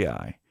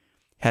CGI.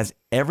 Has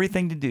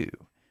everything to do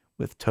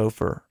with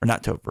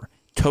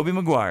Tobey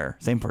Maguire,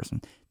 same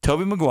person.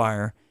 Tobey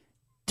Maguire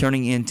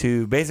turning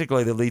into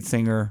basically the lead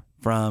singer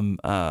from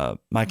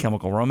My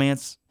Chemical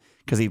Romance,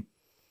 because he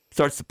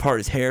starts to part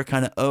his hair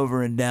kind of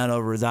over and down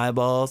over his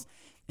eyeballs,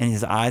 and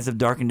his eyes have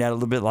darkened out a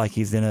little bit, like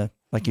he's in a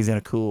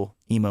cool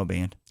emo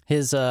band.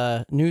 his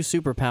new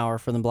superpower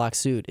for the black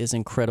suit is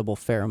incredible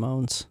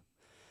pheromones.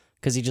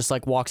 Because he just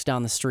like walks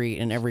down the street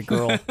and every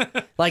girl,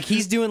 like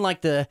he's doing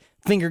like the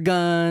finger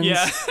guns,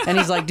 and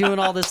he's like doing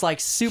all this like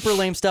super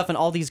lame stuff, and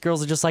all these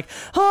girls are just like,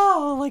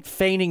 oh, like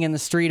fainting in the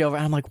street over.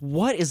 And I'm like,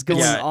 what is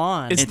going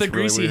on? It's the really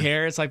greasy weird.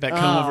 hair. It's like that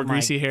comb over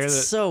greasy hair. That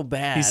so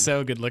bad. He's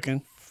so good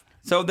looking.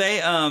 So they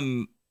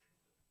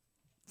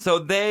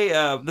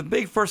the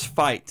big first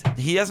fight.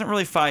 He doesn't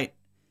really fight.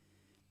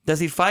 Does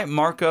he fight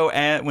Marco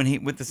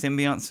with the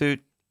symbiote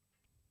suit?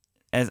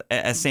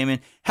 As Sandman,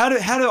 how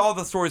do all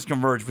the stories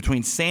converge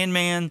between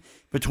Sandman,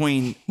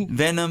 between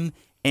Venom,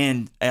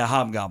 and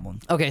Hobgoblin?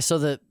 Okay, so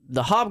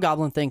the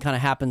Hobgoblin thing kind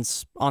of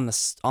happens on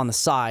the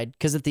side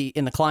because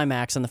in the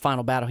climax and the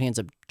final battle, he ends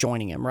up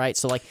joining him, right?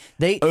 So like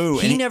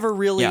he never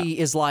really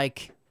is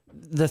like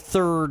the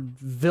third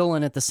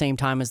villain at the same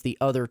time as the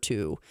other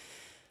two.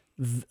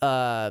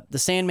 The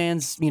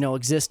Sandman's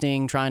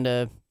existing, trying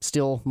to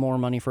steal more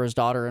money for his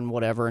daughter and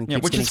whatever, and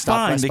keeps which getting is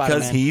stopped fine by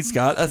because Spider-Man. he's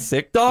got a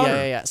sick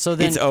daughter. Yeah. So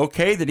then it's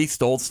okay that he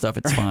stole stuff.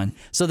 It's fine.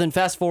 So then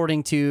fast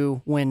forwarding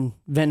to when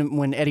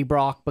Eddie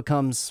Brock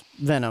becomes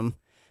Venom,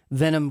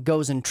 Venom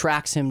goes and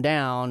tracks him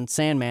down,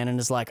 Sandman, and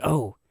is like,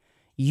 "Oh,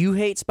 you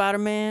hate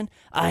Spider-Man?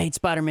 I hate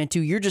Spider-Man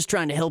too. You're just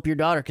trying to help your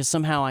daughter because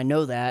somehow I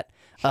know that,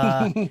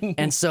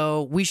 and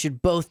so we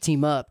should both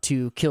team up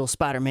to kill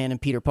Spider-Man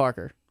and Peter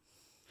Parker."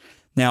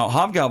 Now,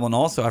 Hobgoblin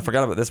also, I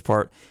forgot about this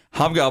part.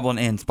 Hobgoblin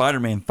and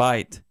Spider-Man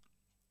fight,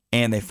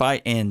 and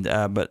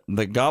but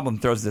the Goblin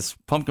throws this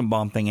pumpkin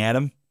bomb thing at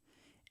him,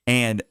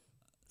 and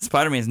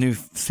Spider-Man's new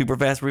super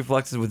fast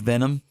reflexes with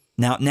Venom,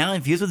 now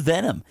infused with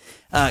Venom,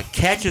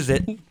 catches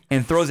it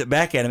and throws it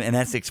back at him, and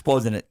that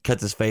explodes, and it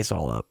cuts his face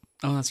all up.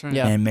 Oh, that's right.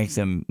 Yeah. And makes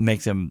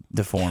him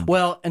deformed.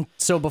 Well, and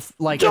so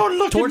Don't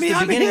look towards at me, the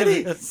I'm beginning,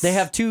 hideous. they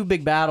have 2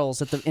 big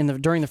battles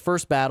during the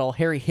first battle.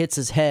 Harry hits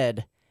his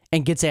head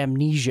and gets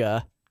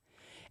amnesia.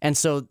 And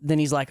so then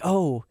he's like,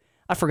 oh,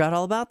 I forgot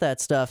all about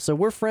that stuff. So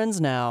we're friends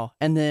now.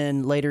 And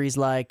then later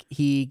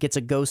he gets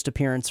a ghost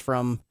appearance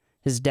from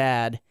his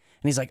dad.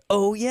 And he's like,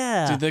 oh,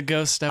 yeah. Dude, the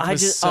ghost stuff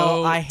was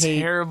so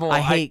terrible.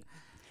 That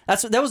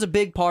was a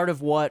big part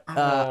of what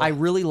I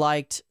really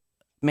liked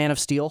Man of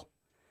Steel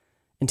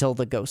until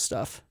the ghost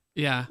stuff.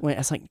 Yeah. I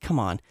was like, come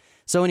on.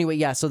 So anyway,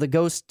 yeah. So the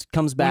ghost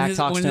comes back,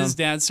 talks to him. When his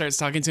dad starts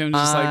talking to him,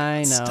 just I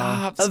know.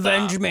 Stop.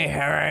 Avenge me,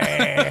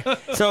 Harry.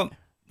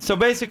 So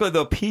basically,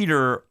 though,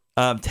 Peter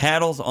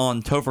tattles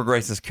on Topher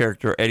Grace's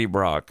character Eddie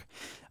Brock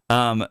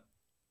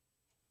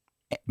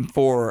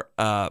for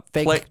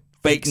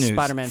fake news,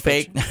 Spider-Man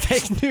fake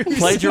news,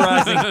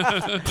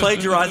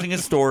 plagiarizing a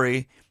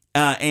story,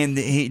 and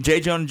J.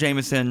 Jonah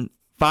Jameson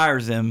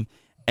fires him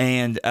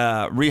and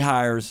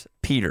rehires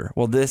Peter.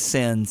 Well, this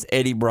sends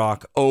Eddie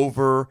Brock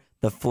over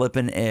the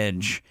flippin'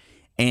 edge,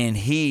 and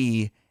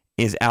he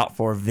is out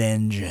for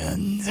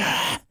vengeance.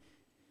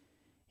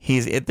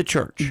 He's at the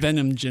church.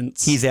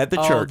 Vengeance. He's at the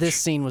church. Oh, this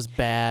scene was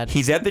bad.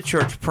 He's at the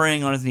church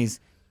praying on his knees.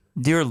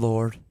 Dear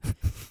Lord,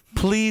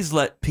 please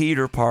let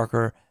Peter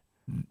Parker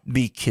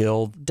be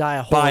killed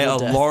Die by a horrible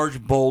death.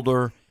 large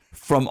boulder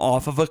from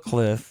off of a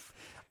cliff,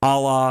 a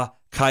la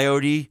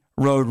Coyote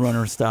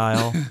Roadrunner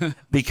style,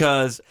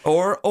 because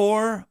or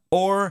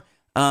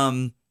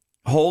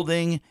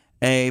holding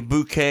a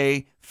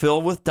bouquet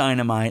filled with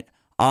dynamite,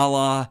 a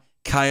la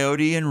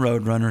Coyote and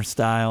Roadrunner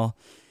style,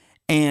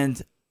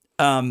 and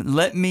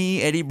let me,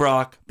 Eddie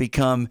Brock,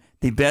 become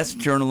the best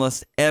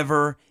journalist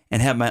ever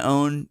and have my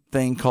own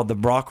thing called the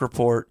Brock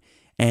Report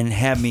and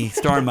have me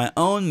star in my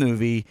own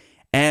movie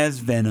as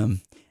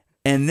Venom.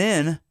 And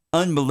then,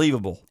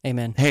 unbelievable.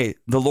 Amen. Hey,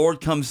 the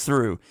Lord comes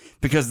through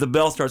because the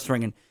bell starts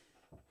ringing.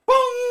 Boom!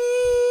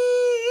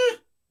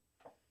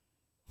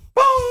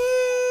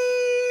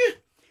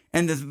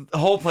 And this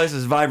whole place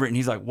is vibrant. And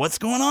he's like, what's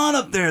going on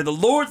up there? The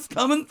Lord's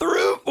coming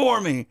through for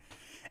me.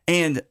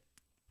 And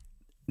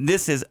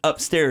this is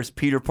upstairs.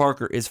 Peter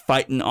Parker is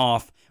fighting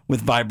off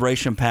with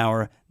vibration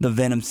power the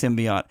Venom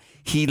symbiote.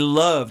 He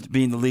loved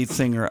being the lead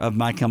singer of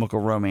My Chemical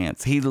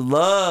Romance. He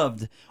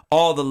loved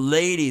all the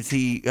ladies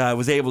he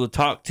was able to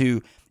talk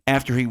to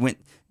after he went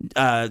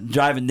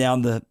driving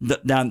down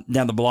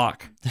the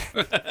block.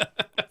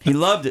 He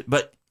loved it,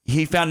 but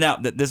he found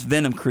out that this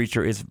Venom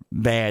creature is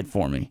bad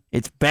for me.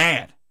 It's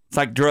bad. It's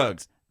like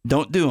drugs.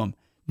 Don't do them.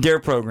 DARE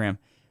program.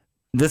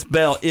 This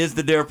bell is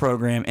the DARE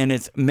program, and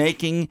it's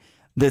making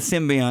the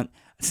symbiote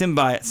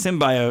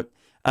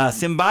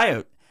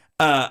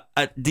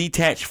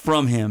detach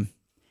from him.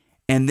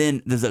 And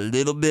then there's a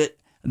little bit,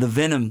 the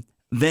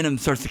Venom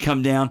starts to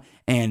come down,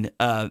 and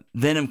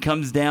Venom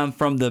comes down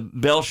from the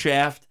bell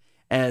shaft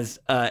as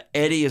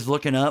Eddie is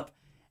looking up,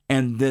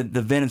 and the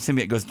Venom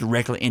symbiote goes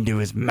directly into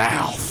his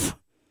mouth.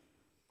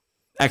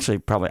 Actually,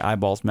 probably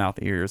eyeballs, mouth,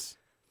 ears.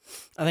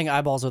 I think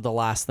eyeballs are the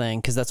last thing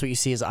because that's what you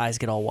see. His eyes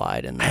get all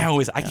wide. And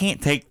I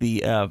can't take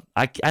the.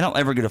 I don't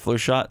ever get a flu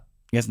shot.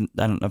 I don't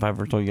know if I've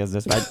ever told you guys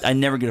this, but I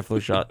never get a flu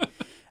shot,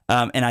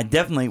 and I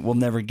definitely will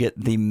never get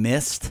the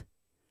mist.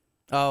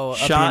 Oh,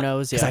 shot, up your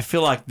nose, yeah. Because I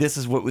feel like this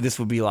is what this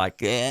would be like.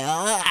 The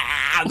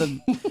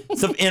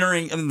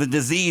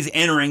disease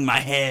entering my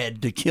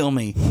head to kill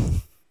me.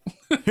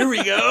 Here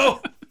we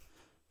go.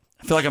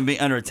 I feel like I'm being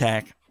under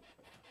attack.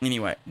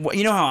 Anyway,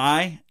 you know how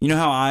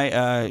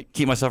I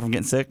keep myself from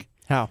getting sick?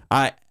 How?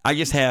 I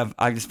just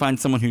find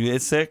someone who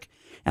is sick,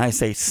 and I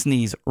say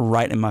sneeze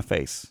right in my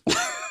face.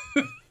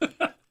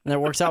 And that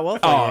works out well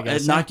for you, I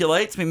guess. It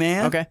inoculates me,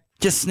 man. Okay.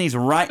 Just sneeze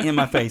right in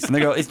my face, and they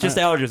go, "It's just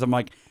allergies." I'm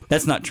like,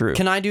 "That's not true."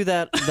 Can I do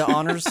that? The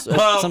honors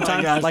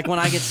sometime? Like when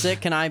I get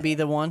sick, can I be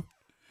the one?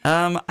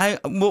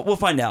 We'll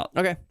find out.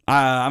 Okay.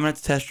 I'm gonna have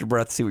to test your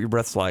breath, see what your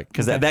breath's like,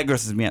 because that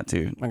grosses me out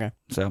too. Okay.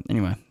 So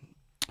anyway,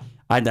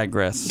 I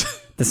digress.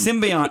 The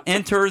symbiote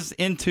enters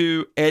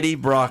into Eddie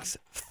Brock's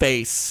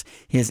face,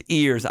 his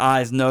ears,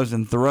 eyes, nose,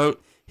 and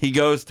throat. He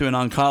goes to an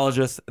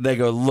oncologist. They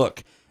go,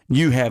 "Look,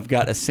 you have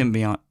got a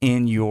symbiote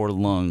in your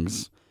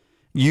lungs.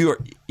 You're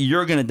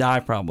going to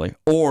die probably,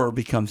 or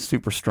become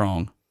super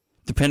strong,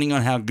 depending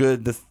on how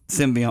good the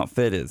symbiote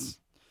fit is."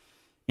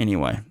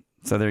 Anyway,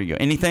 so there you go.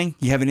 Anything?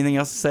 You have anything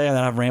else to say?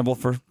 That I've rambled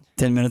for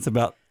 10 minutes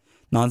about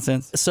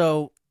nonsense?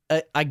 So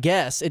I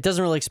guess it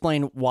doesn't really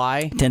explain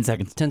why. 10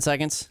 seconds. 10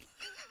 seconds?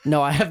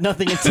 No, I have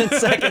nothing in 10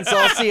 seconds, so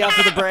I'll see you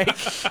after the break.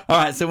 All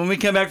right, so when we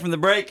come back from the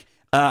break,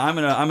 I'm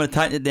gonna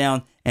tighten it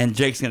down, and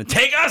Jake's gonna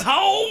take us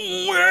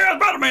home. We're at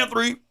Spider-Man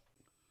 3.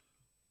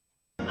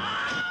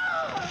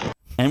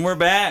 And we're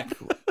back.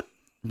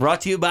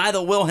 Brought to you by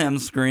the Wilhelm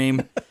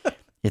scream.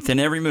 It's in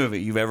every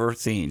movie you've ever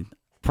seen.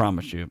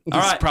 Promise you. All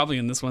right. It's probably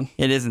in this one.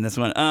 It is in this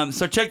one.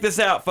 So check this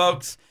out,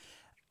 folks.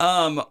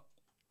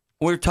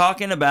 We're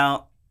talking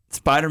about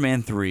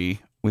Spider-Man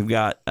 3. We've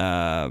got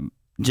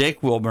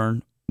Jake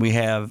Wilburn. We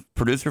have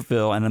producer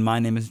Phil, and then my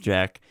name is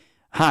Jack.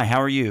 Hi,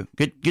 how are you?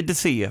 Good to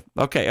see you.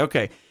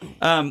 Okay.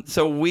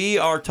 So we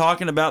are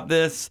talking about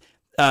this.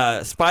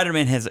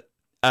 Spider-Man has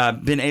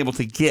been able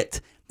to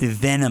get the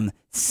Venom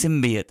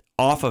symbiote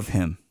off of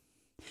him.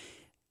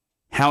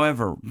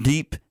 However,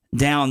 deep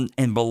down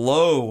and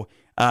below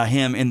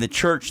him in the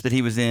church that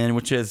he was in,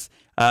 which is,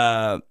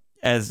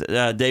 as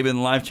David in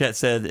the live chat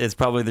said, is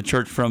probably the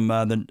church from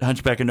the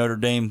Hunchback of Notre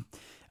Dame,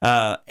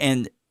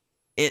 and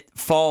the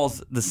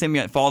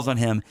symbiote falls on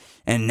him,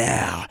 and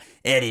now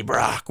Eddie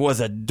Brock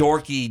was a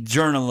dorky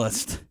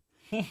journalist,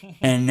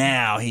 and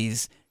now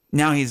he's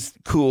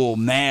cool,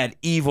 mad,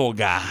 evil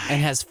guy.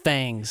 And has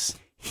fangs.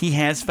 He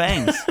has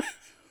fangs.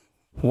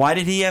 Why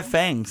did he have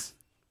fangs?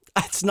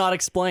 It's not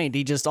explained.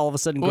 He just all of a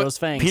sudden grows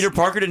fangs. Peter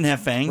Parker didn't have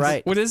fangs.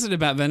 Right. What is it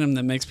about Venom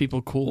that makes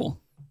people cool?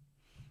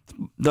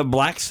 The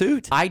black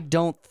suit. I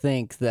don't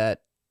think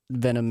that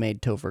Venom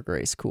made Topher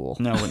Grace cool.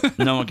 No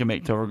one can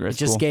make Topher Grace It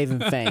just cool. gave him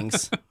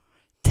fangs.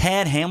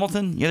 Tad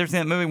Hamilton. You ever seen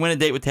that movie? Win a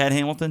Date with Tad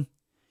Hamilton.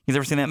 You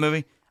ever seen that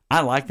movie?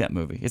 I like that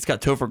movie. It's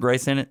got Topher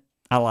Grace in it.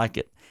 I like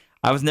it.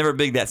 I was never a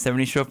big That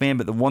 70s Show fan,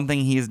 but the one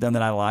thing he has done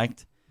that I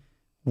liked,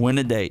 Win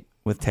a Date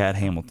with Tad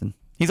Hamilton.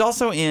 He's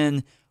also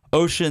in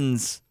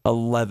Ocean's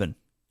 11,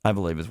 I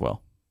believe, as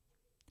well.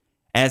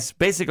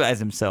 Basically as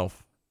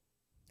himself,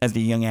 as the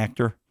young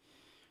actor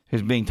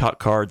who's being taught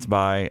cards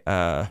by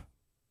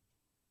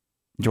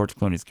George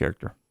Clooney's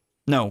character.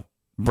 No,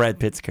 Brad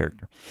Pitt's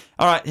character.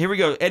 All right, here we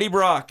go. Eddie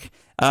Brock.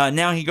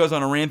 Now he goes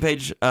on a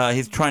rampage.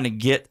 He's trying to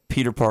get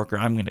Peter Parker.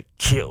 I'm going to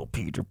kill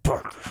Peter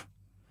Parker.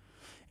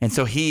 And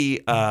so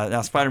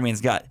now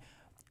Spider-Man's got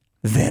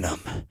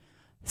Venom,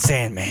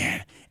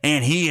 Sandman,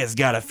 and he has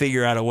got to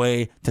figure out a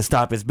way to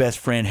stop his best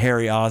friend,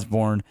 Harry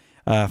Osborn,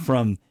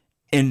 from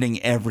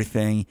ending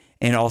everything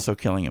and also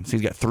killing him. So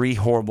he's got 3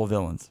 horrible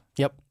villains.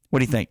 Yep. What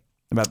do you think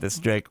about this,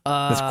 Jake?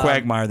 This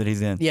quagmire that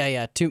he's in.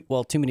 Yeah. Too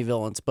many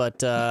villains.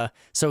 But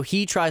so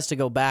he tries to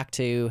go back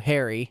to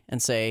Harry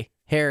and say,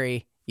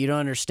 Harry, you don't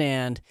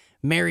understand.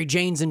 Mary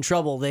Jane's in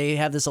trouble. They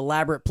have this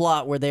elaborate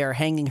plot where they are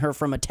hanging her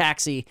from a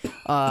taxi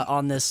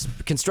on this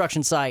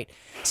construction site.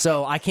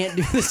 So I can't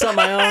do this on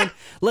my own.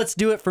 Let's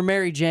do it for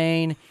Mary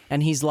Jane.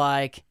 And he's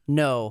like,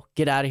 no,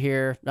 get out of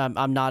here.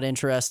 I'm not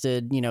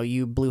interested. You know,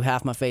 you blew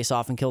half my face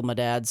off and killed my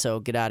dad, so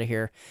get out of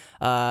here.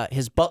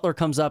 His butler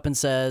comes up and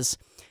says,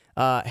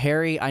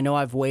 Harry, I know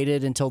I've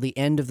waited until the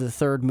end of the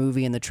third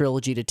movie in the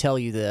trilogy to tell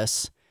you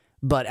this,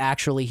 but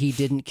actually he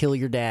didn't kill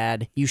your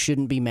dad. You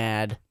shouldn't be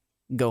mad.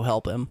 Go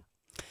help him.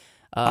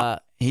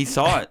 He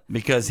saw it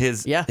because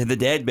the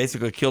dad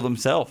basically killed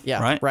himself.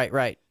 Yeah,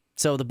 right.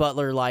 So the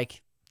butler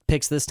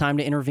picks this time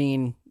to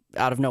intervene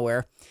out of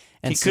nowhere.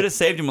 And he could have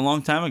saved him a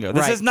long time ago.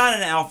 This is not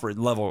an Alfred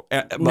level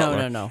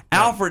butler. No.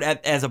 Alfred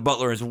as a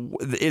butler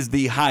is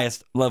the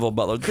highest level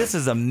butler. This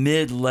is a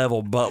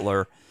mid-level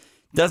butler.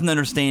 Doesn't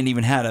understand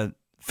even how to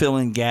fill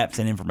in gaps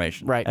in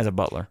information as a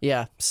butler.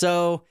 Yeah.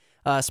 So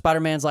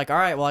Spider-Man's like, all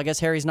right, well, I guess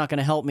Harry's not going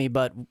to help me,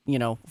 but, you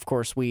know, of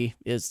course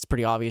it's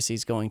pretty obvious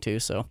he's going to.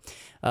 So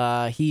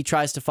he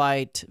tries to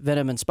fight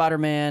Venom and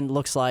Spider-Man.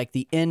 Looks like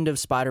the end of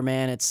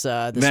Spider-Man. It's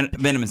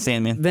Venom and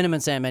Sandman. Venom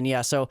and Sandman,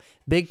 yeah. So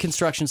big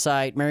construction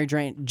site, Mary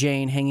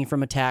Jane hanging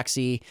from a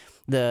taxi.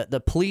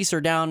 The police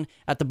are down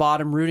at the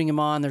bottom rooting him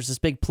on. There's this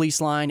big police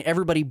line.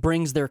 Everybody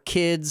brings their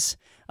kids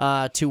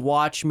to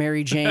watch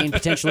Mary Jane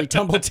potentially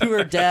tumble to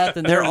her death,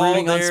 and they're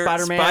rooting on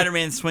Spider-Man.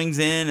 Spider-Man swings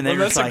in, and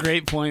that's a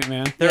great point,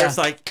 man. They're just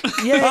like,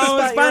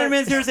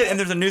 Spider-Man's here, and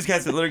there's a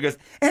newscast that literally goes,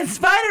 and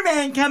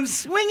Spider-Man comes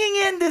swinging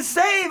in to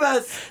save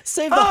us,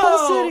 save the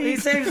whole city. He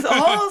saves the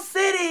whole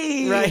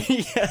city, right?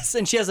 Yes,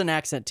 and she has an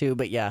accent too,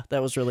 but yeah,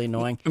 that was really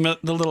annoying. The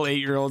little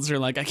 8-year-olds are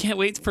like, I can't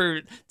wait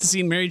to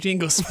see Mary Jane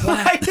go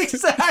splat. Right,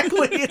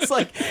 exactly. It's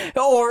like,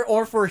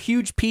 or for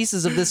huge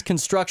pieces of this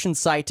construction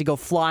site to go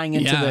flying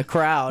into the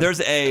crowd. There's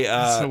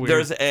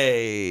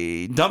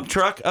a dump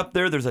truck up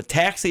there. There's a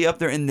taxi up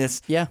there in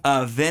this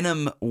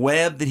Venom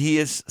web that he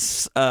has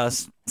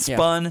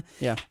spun.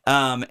 Yeah.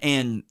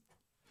 And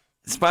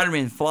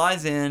Spider-Man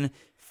flies in,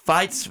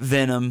 fights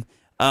Venom.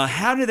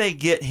 How do they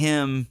get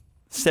him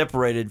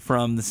separated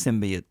from the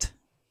symbiote?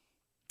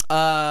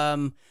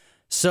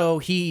 So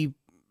he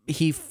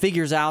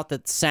figures out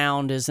that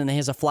sound is, and he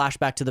has a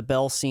flashback to the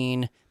Bell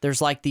scene.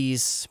 There's like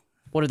these.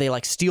 What are they,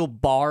 like steel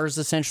bars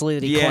essentially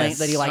that he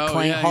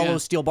hollow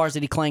steel bars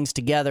that he clangs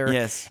together.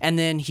 Yes. And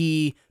then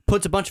he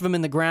puts a bunch of them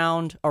in the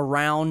ground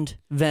around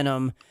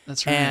Venom.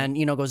 That's right. And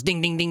goes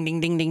ding ding ding ding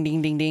ding ding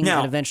ding ding ding. Now,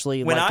 and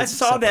eventually when I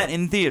saw that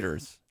in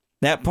theaters,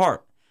 that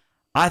part,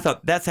 I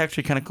thought that's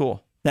actually kind of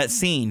cool. That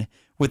scene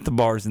with the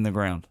bars in the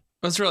ground.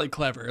 That's really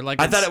clever.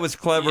 I thought it was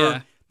clever.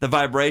 Yeah. The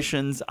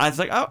vibrations. I was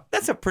like, oh,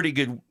 that's a pretty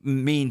good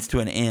means to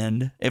an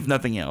end, if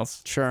nothing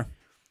else. Sure.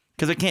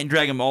 Because it can't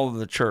drag them all to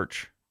the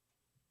church.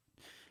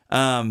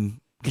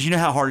 Because you know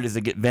how hard it is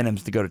to get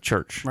Venoms to go to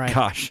church. Right.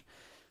 Gosh,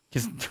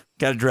 just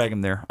got to drag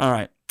them there. All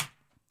right.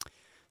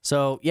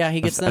 So yeah,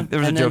 he gets them. There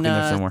was a joke in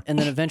there somewhere. And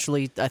then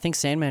eventually, I think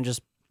Sandman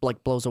just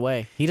blows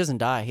away. He doesn't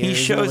die. He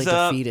shows really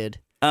up, defeated.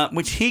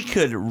 Which he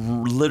could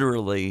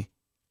literally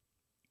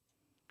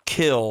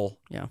kill.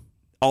 Yeah.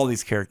 All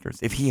these characters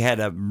if he had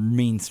a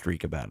mean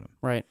streak about him.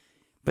 Right.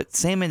 But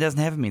Sandman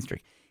doesn't have a mean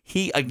streak.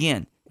 He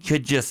again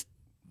could just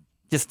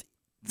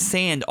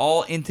sand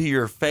all into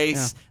your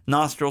face,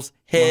 nostrils,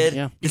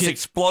 head, just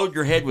explode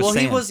your head with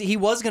sand. He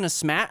was gonna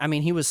smash. I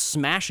mean, he was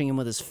smashing him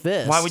with his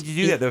fist. Why would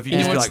you do that though? If you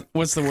just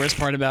what's the worst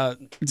part about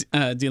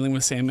dealing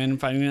with Sandman and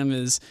fighting him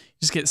is you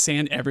just get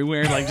sand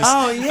everywhere. Like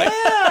just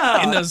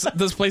in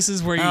those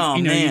places where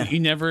you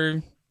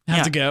never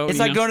have to go. It's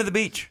like going to the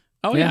beach.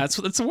 Oh yeah, it's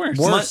the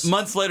worst.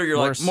 Months later, you're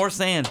like more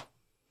sand.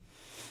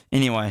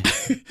 Anyway,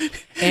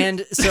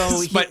 and so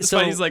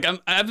Spidey's like,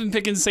 I've been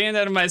picking sand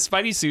out of my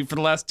Spidey suit for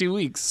the last 2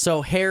 weeks.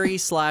 So Harry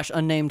 /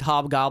 unnamed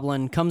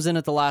Hobgoblin comes in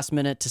at the last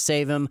minute to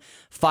save him,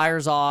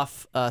 fires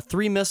off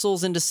 3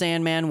 missiles into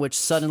Sandman, which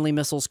suddenly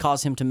missiles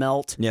cause him to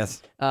melt.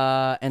 Yes.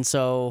 And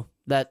so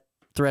that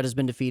threat has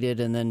been defeated,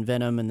 and then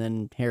Venom, and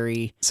then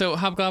Harry. So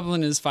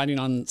Hobgoblin is fighting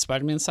on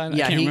Spider-Man's side?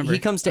 Yeah, I can't remember. He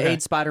comes to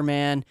aid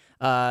Spider-Man,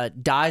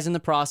 dies in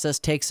the process,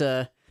 takes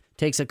a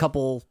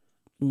couple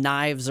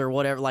knives or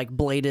whatever, like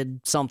bladed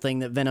something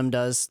that Venom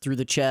does through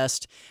the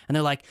chest, and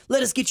they're like,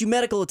 "Let us get you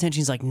medical attention."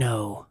 He's like,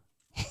 "No,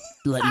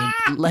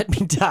 let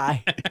me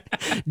die.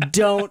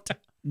 Don't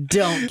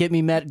get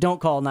me Don't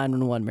call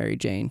 911, Mary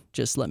Jane.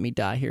 Just let me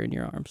die here in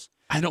your arms.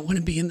 I don't want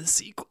to be in the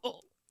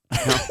sequel.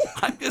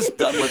 I'm just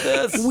done with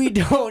this. We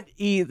don't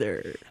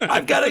either.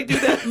 I've got to do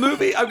that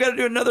movie. I've got to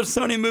do another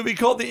Sony movie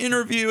called The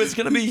Interview. It's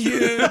going to be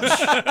huge.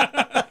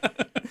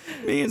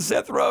 Me and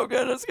Seth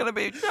Rogen. It's going to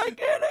be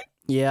gigantic.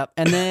 Yep.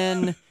 And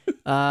then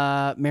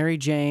Mary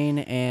Jane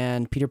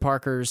and Peter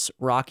Parker's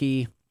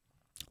rocky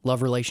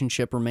love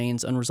relationship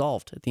remains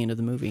unresolved at the end of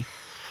the movie.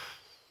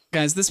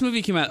 Guys, this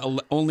movie came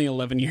out only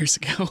 11 years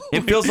ago.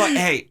 It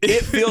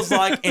feels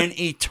like an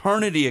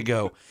eternity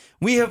ago.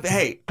 We have,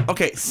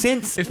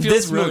 since it feels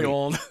this really movie,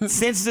 old.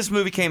 Since this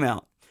movie came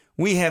out,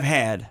 we have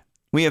had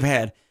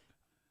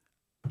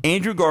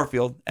Andrew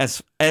Garfield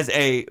as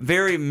a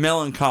very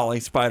melancholy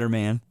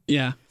Spider-Man.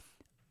 Yeah.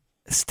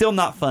 Still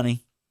not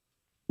funny.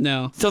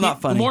 No. Still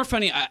not funny. More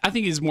funny. I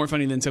think he's more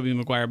funny than Tobey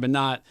Maguire, but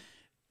not.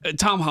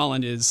 Tom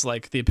Holland is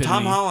like the epitome.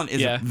 Tom Holland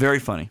is very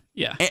funny.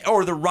 Yeah.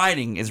 Or the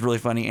writing is really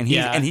funny, and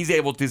he's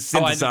able to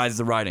synthesize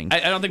the writing. I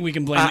don't think we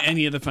can blame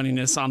any of the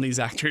funniness on these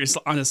actors,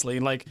 honestly.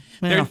 Like,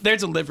 their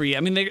delivery. I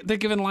mean, they're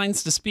given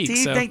lines to speak. Do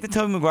you think that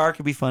Tobey Maguire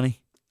could be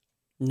funny?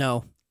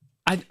 No.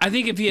 I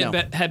think if he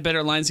had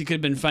better lines, he could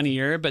have been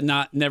funnier, but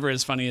never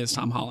as funny as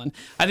Tom Holland.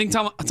 I think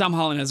Tom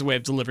Holland has a way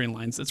of delivering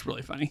lines that's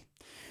really funny.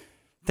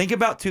 Think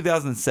about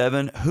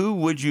 2007. Who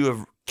would you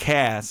have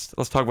cast?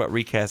 Let's talk about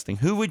recasting.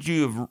 Who would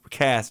you have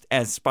cast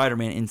as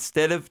Spider-Man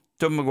instead of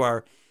Tobey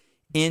Maguire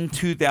in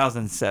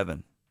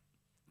 2007?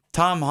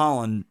 Tom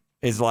Holland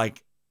is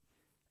like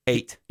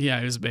 8. Yeah,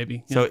 he was a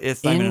baby. Yeah. So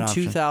it's not even an In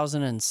option.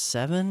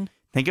 2007?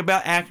 Think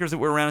about actors that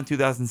were around in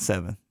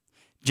 2007.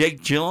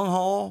 Jake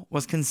Gyllenhaal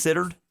was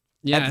considered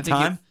at the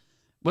time.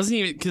 Wasn't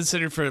he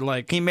considered for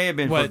like? He may have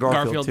been for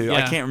Garfield too. Yeah.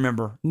 I can't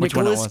remember which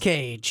one it Nicolas was.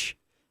 Cage.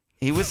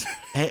 He was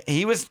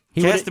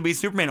cast to be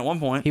Superman at one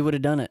point. He would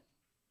have done it.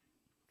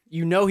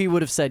 You know he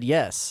would have said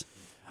yes.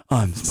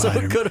 I'm So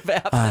Spider-Man. it could have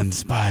happened. I'm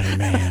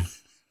Spider-Man.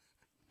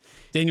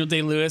 Daniel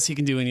Day-Lewis, he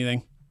can do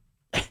anything.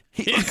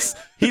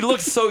 He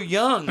looks so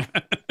young.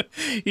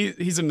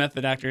 He's a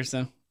method actor,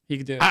 so he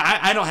could do it.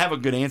 I don't have a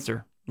good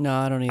answer. No,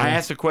 I don't either. I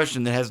asked a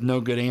question that has no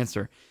good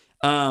answer.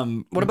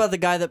 What about the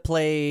guy that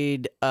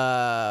played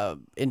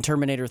in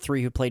Terminator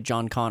 3 who played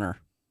John Connor?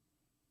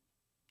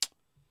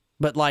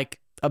 But like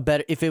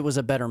if it was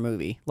a better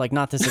movie, like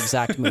not this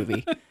exact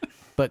movie,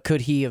 but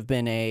could he have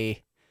been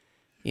a,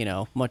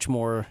 much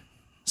more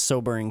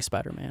sobering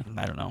Spider-Man?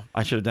 I don't know.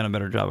 I should have done a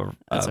better job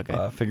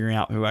of figuring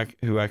out who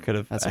I could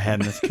have That's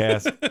had in this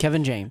cast.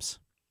 Kevin James.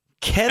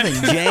 Kevin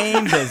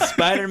James as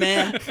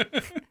Spider-Man.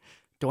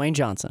 Dwayne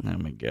Johnson.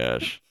 Oh my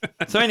gosh.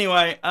 So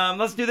anyway,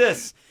 let's do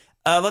this.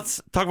 Let's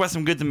talk about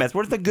some goods and bads.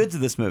 What are the goods of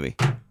this movie?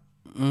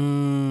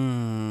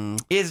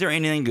 Is there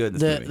anything good in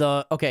this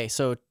movie? Okay,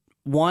 so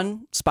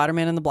one,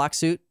 Spider-Man in the black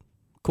suit,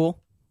 cool,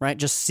 right?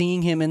 Just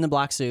seeing him in the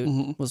black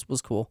suit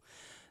was cool.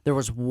 There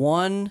was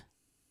one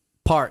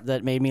part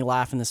that made me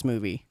laugh in this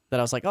movie that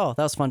I was like, oh,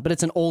 that was fun. But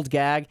it's an old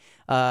gag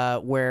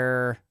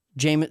where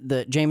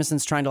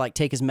Jameson's trying to like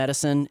take his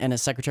medicine and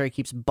his secretary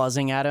keeps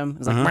buzzing at him.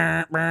 It's like,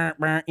 "Brr, brr,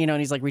 brr," and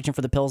he's like reaching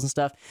for the pills and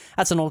stuff.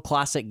 That's an old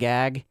classic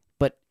gag,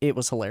 but it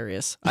was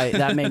hilarious.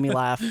 That made me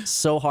laugh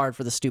so hard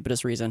for the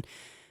stupidest reason.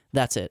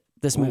 That's it.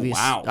 This movie's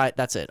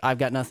that's it. I've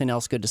got nothing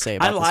else good to say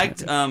about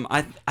this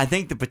movie. I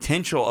think the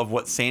potential of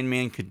what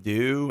Sandman could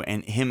do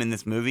and him in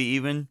this movie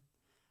even,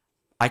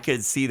 I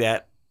could see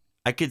that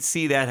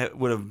it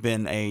would have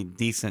been a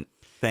decent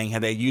thing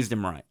had they used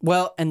him right.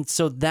 Well, and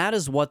so that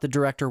is what the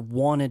director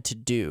wanted to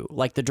do.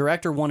 Like the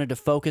director wanted to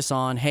focus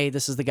on, hey,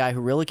 this is the guy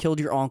who really killed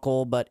your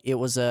uncle, but it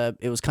was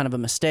kind of a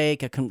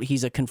mistake.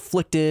 He's a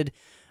conflicted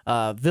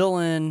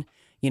villain.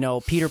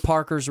 Peter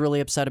Parker's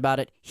really upset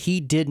about it.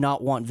 He did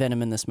not want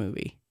Venom in this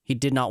movie. He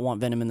did not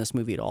want Venom in this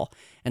movie at all.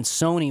 And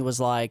Sony was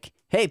like,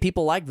 hey,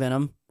 people like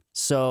Venom,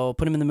 so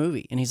put him in the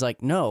movie. And he's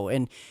like, no.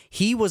 And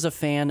he was a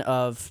fan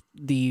of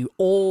the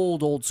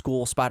old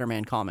school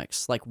Spider-Man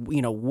comics, like,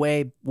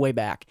 way, way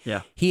back.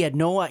 Yeah. He had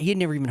never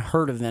even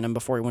heard of Venom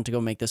before he went to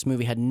go make this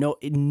movie,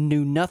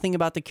 knew nothing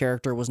about the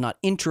character, was not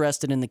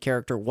interested in the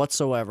character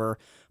whatsoever,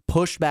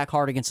 pushed back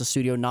hard against the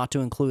studio not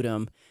to include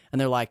him.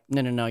 And they're like,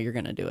 no, you're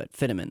going to do it.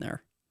 Fit him in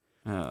there.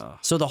 Oh.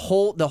 So the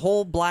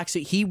whole black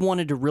suit, he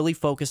wanted to really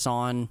focus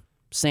on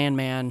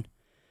Sandman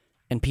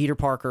and Peter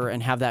Parker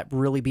and have that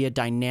really be a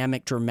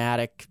dynamic,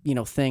 dramatic,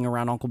 thing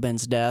around Uncle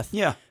Ben's death.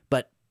 Yeah.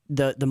 But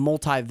the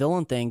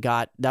multi-villain thing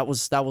that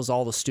was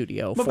all the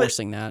studio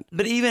forcing that.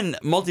 But even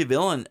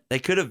multi-villain, they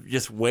could have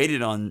just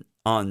waited on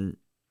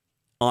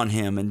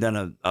him and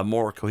done a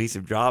more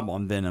cohesive job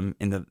on Venom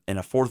in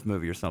a fourth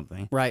movie or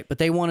something. Right, but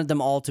they wanted them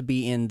all to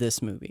be in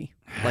this movie.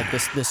 Like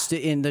this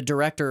in the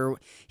director,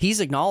 he's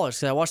acknowledged,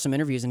 because I watched some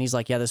interviews and he's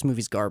like, yeah, this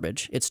movie's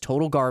garbage. It's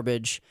total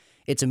garbage.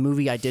 It's a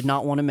movie I did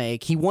not want to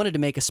make. He wanted to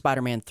make a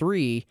Spider-Man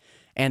 3,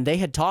 and they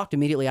had talked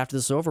immediately after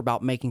this was over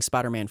about making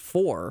Spider-Man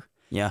 4.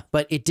 Yeah.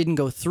 But it didn't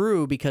go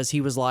through because he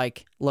was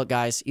like, look,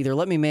 guys, either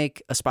let me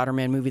make a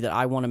Spider-Man movie that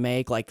I want to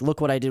make. Like, look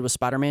what I did with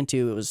Spider-Man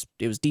 2.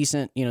 It was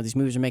decent. These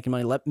movies are making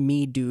money. Let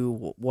me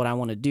do what I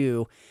want to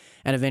do.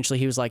 And eventually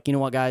he was like, you know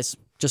what, guys?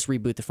 Just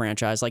reboot the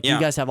franchise. Like, you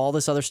guys have all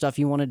this other stuff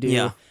you want to do.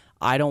 Yeah.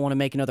 I don't want to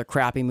make another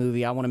crappy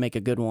movie. I want to make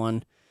a good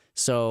one.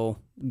 So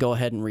go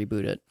ahead and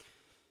reboot it.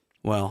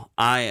 Well,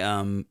 I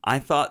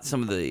thought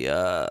some of the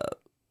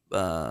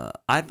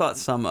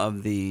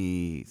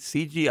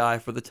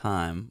CGI for the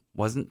time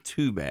wasn't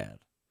too bad.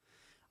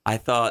 I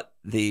thought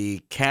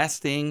the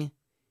casting,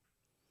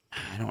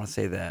 I don't want to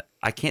say that.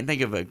 I can't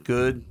think of a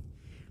good.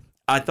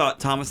 I thought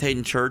Thomas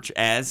Hayden Church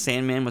as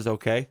Sandman was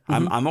okay.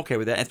 Mm-hmm. I'm okay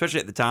with that,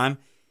 especially at the time.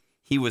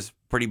 He was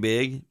pretty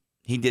big.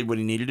 He did what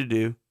he needed to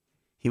do.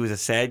 He was a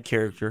sad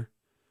character.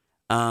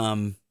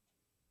 Other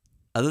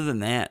than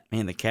that,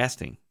 man, the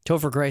casting.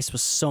 Topher Grace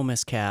was so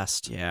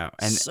miscast. Yeah.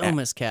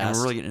 Miscast. And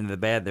we're really getting into the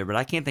bad there, but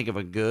I can't think of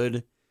a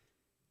good.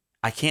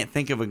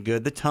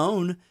 The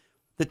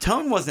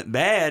tone wasn't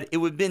bad. It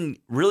would have been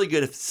really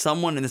good if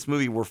someone in this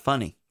movie were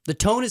funny. The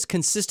tone is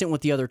consistent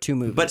with the other two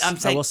movies. But I'm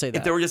saying, I will say that.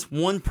 if there were just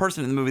one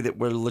person in the movie that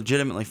were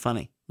legitimately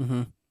funny,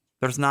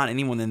 there's not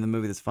anyone in the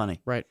movie that's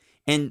funny. Right.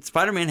 And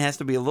Spider-Man has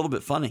to be a little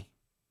bit funny,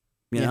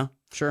 you know?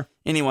 Sure.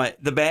 Anyway,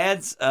 the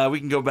bads, we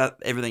can go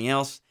about everything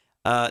else.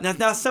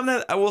 Now, some of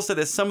that, I will say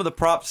that some of the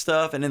prop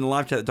stuff, and in the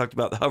live chat that talked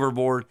about the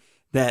hoverboard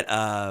that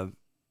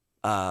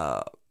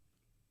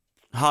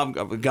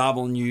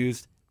Goblin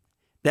used,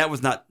 that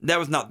was not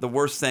the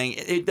worst thing.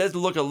 It does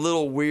look a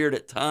little weird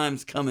at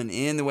times coming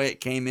in the way it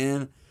came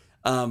in,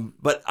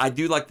 but I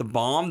do like the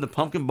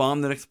pumpkin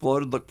bomb that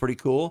exploded looked pretty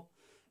cool.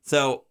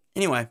 So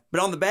anyway,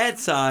 but on the bad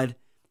side,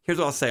 here's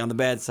what I'll say on the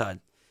bad side,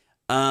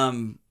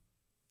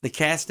 the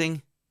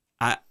casting,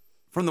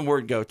 from the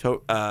word go,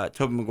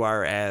 Tobey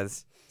Maguire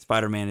as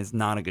Spider-Man is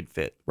not a good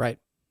fit. Right.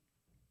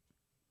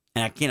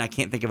 And I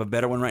can't think of a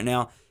better one right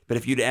now. But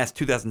if you'd asked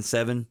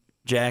 2007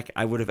 Jack,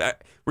 I would have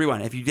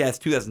rewind. If you'd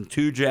asked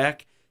 2002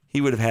 Jack, he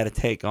would have had a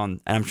take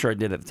on, and I'm sure I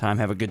did at the time,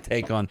 have a good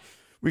take on,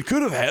 we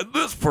could have had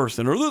this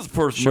person or this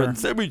person, but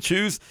instead we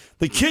choose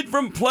the kid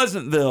from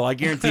Pleasantville. I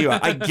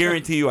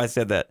guarantee you I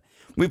said that.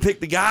 We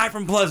picked the guy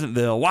from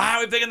Pleasantville. Why are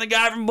we picking the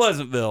guy from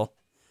Pleasantville?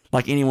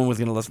 Like anyone was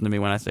going to listen to me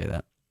when I say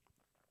that.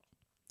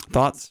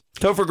 Thoughts?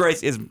 Topher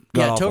Grace is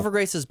Topher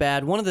Grace is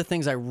bad. One of the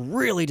things I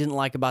really didn't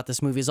like about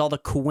this movie is all the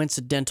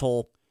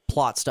coincidental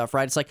plot stuff,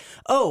 right? It's like,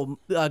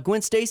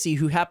 Gwen Stacy,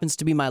 who happens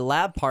to be my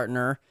lab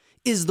partner,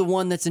 is the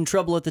one that's in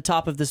trouble at the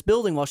top of this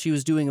building while she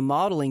was doing a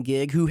modeling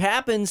gig, who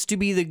happens to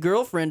be the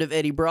girlfriend of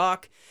Eddie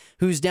Brock,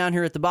 who's down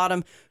here at the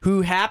bottom,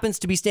 who happens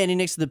to be standing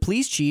next to the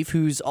police chief,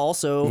 who's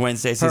also Gwen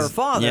Stacy's her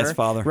father.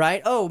 father.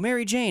 Right? Oh,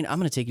 Mary Jane, I'm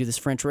going to take you to this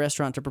French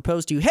restaurant to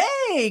propose to you.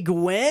 Hey,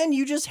 Gwen,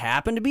 you just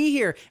happen to be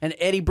here. And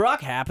Eddie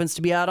Brock happens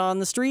to be out on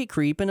the street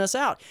creeping us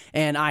out.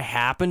 And I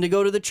happen to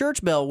go to the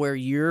church bell where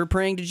you're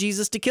praying to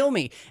Jesus to kill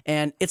me.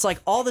 And it's like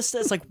all this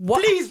stuff. It's like,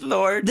 what? Please,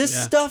 Lord. This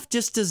stuff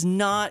just does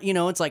not,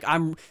 it's like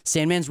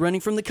Sandman's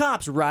running from the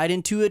cops right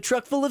into a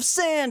truck full of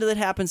sand that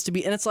happens to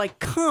be, and it's like,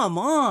 come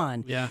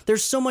on. Yeah.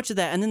 There's so much of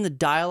that. And then the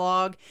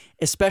dialogue,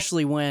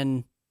 especially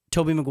when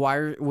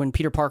when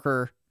Peter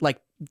Parker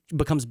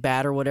becomes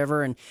bad or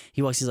whatever, and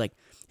he's like,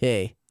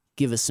 hey,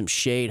 give us some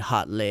shade,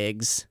 hot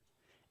legs.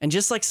 And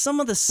just like some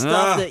of the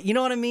stuff that, you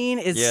know what I mean?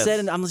 It's said,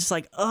 and I'm just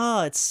like,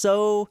 it's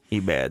so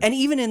bad. And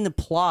even in the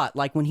plot,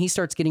 like when he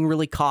starts getting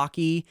really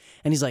cocky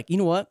and he's like, you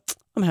know what?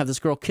 I'm going to have this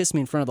girl kiss me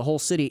in front of the whole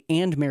city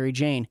and Mary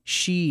Jane.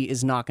 She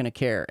is not going to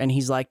care. And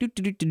he's like,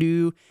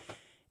 do.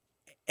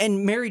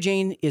 And Mary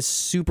Jane is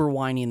super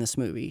whiny in this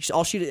movie.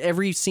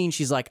 Every scene,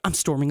 she's like, I'm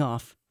storming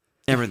off.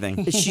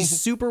 Everything. She's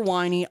super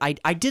whiny.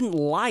 I didn't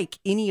like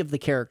any of the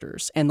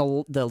characters. And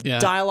the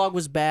dialogue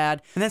was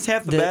bad. And that's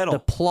half the battle. The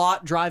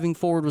plot driving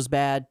forward was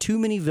bad. Too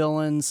many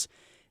villains.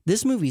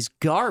 This movie's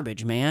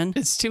garbage, man.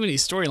 It's too many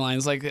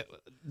storylines. Like,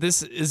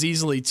 this is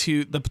easily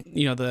the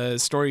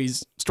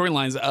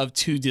storylines of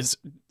two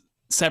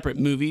separate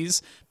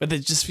movies, but it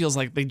just feels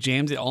like they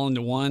jammed it all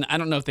into one. I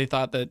don't know if they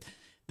thought that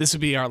this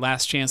would be our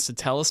last chance to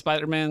tell a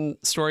Spider-Man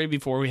story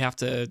before we have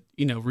to,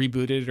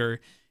 reboot it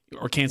or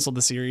cancel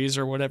the series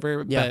or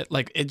whatever. Yeah.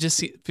 But it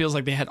just feels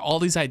like they had all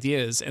these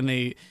ideas and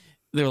they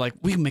were like,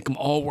 we can make them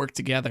all work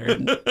together.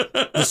 And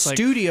the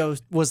studio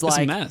was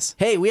like, a mess.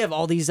 Hey, we have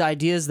all these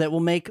ideas that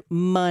will make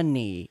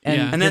money.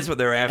 And that's what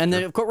they're after. And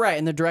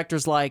and the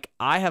director's like,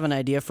 I have an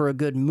idea for a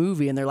good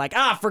movie. And they're like,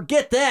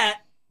 forget that.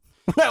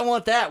 We don't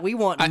want that. We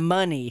want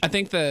money. I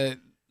think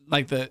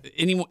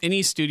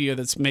any studio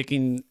that's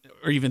making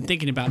or even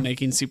thinking about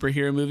making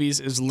superhero movies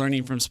is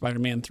learning from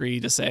Spider-Man 3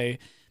 to say,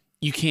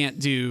 you can't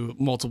do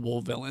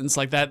multiple villains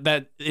like that.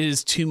 That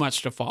is too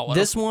much to follow.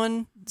 This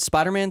one,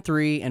 Spider-Man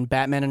 3 and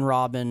Batman and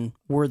Robin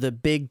were the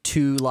big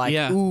two.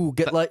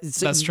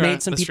 That's true.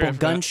 Made some people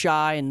gun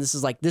shy, and this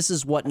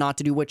is what not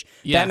to do. Which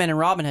Batman and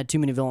Robin had too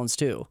many villains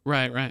too,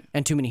 right,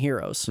 and too many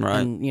heroes,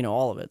 and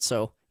all of it.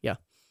 So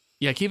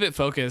yeah, keep it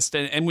focused,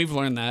 and we've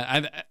learned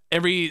that.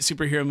 Every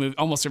superhero movie,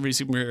 almost every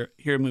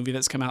superhero movie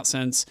that's come out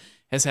since,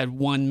 has had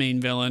one main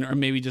villain or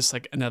maybe just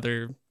like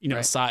another,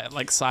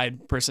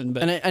 side person.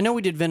 But and I know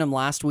we did Venom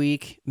last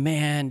week.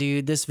 Man,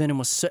 dude, this Venom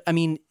was so,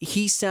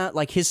 he sound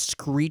like his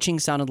screeching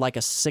sounded like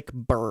a sick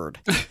bird.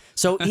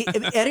 So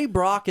Eddie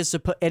Brock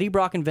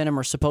and Venom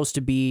are supposed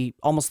to be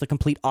almost the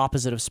complete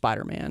opposite of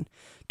Spider-Man.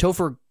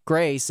 Topher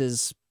Grace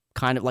is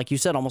kind of, like you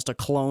said, almost a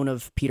clone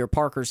of Peter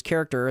Parker's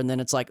character, and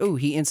then it's like,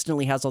 he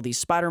instantly has all these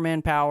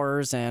Spider-Man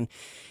powers, and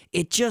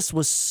it just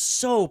was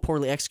so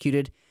poorly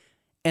executed.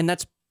 And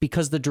that's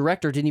because the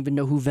director didn't even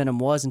know who Venom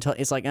was until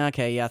it's like,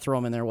 okay, yeah, throw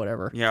him in there,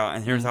 whatever. Yeah,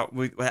 and here's how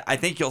I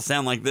think you'll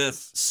sound like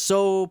this.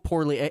 So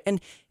poorly.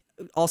 And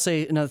I'll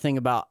say another thing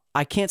about,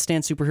 I can't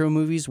stand superhero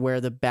movies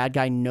where the bad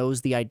guy knows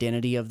the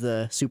identity of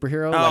the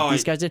superhero, like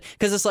these guys did.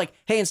 Because it's like,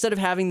 hey, instead of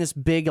having this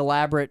big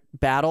elaborate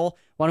battle,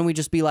 why don't we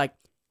just be like,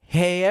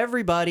 hey,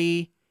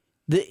 everybody,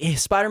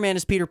 Spider-Man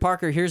is Peter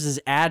Parker. Here's his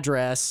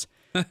address.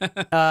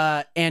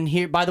 And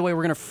here, by the way,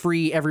 we're going to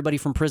free everybody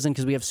from prison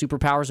because we have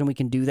superpowers and we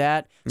can do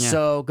that. Yeah.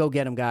 So go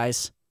get him,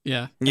 guys.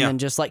 Yeah. And then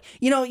just like,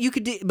 you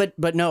could do,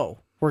 but no.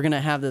 we're gonna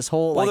have this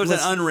whole. Well, like,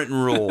 there's an unwritten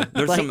rule.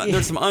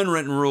 There's some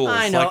unwritten rules.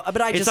 I know,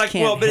 but I just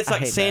can't. Well, but it's I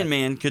like hate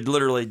Sandman could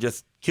literally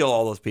just kill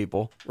all those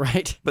people.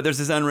 Right. But there's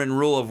this unwritten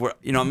rule of where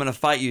I'm going to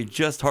fight you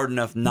just hard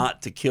enough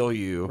not to kill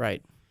you.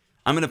 Right.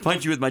 I'm going to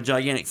punch you with my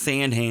gigantic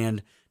sand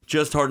hand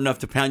just hard enough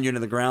to pound you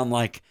into the ground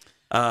like,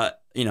 a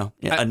nail.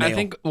 I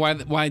think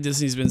why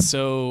Disney's been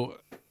so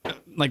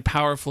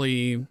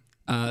powerfully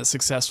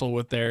successful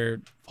with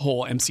their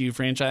whole MCU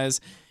franchise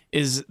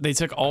is they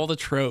took all the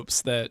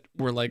tropes that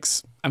were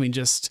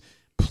just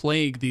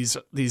plague these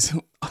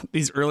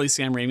early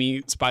Sam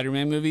Raimi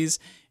Spider-Man movies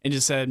and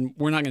just said,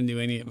 we're not going to do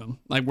any of them.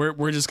 Like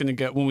we're just going to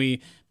go, when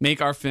we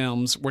make our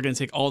films, we're going to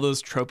take all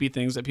those tropey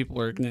things that people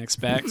are going to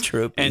expect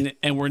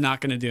and we're not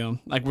going to do them.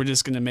 Like we're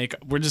just going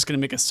to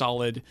make a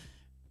solid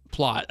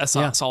plot,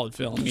 solid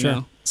film, you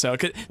know? So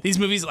these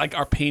movies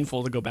are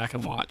painful to go back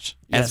and watch.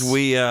 As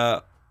we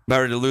about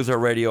to lose our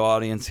radio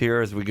audience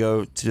here as we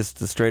go to just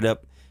the straight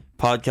up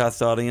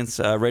podcast audience.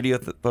 Radio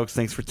folks,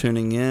 thanks for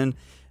tuning in.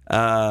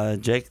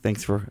 Jake,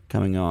 thanks for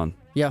coming on.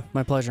 Yeah,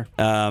 my pleasure.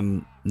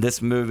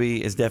 This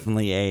movie is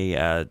definitely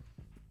a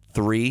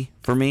 3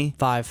 for me.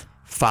 5.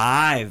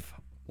 5.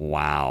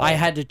 Wow. I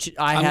had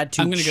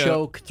to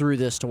choke through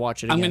this to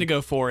watch it again. I'm going to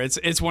go 4.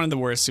 It's one of the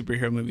worst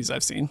superhero movies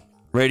I've seen.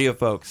 Radio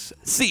folks,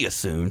 see you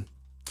soon.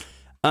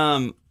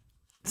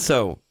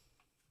 So,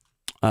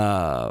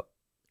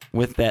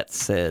 with that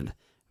said,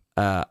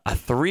 a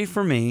 3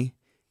 for me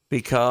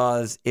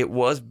because it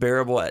was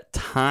bearable at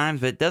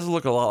times, but it does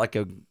look a lot like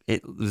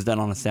it was done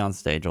on a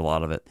soundstage, a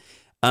lot of it.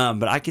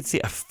 But I could see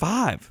a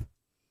 5.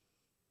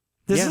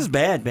 This is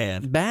bad.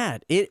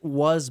 Bad. It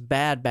was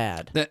bad.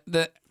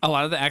 A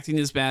lot of the acting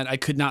is bad. I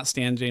could not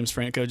stand James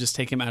Franco. Just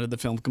take him out of the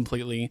film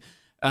completely.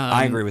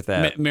 I agree with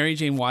that. Mary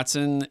Jane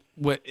Watson,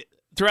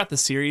 throughout the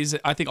series,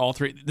 I think all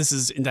 3, this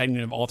is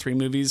indictment of all 3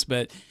 movies,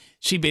 but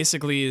she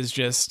basically is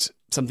just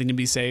something to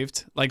be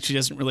saved. Like she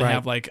doesn't really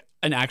have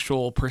an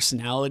actual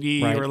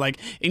personality or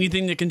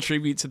anything to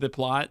contribute to the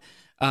plot.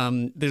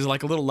 There's a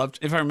little love,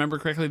 if I remember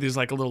correctly, there's a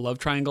little love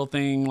triangle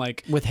thing,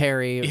 with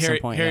Harry at some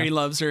point. Harry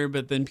loves her,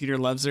 but then Peter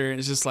loves her.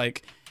 It's just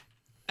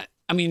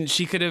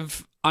she could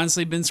have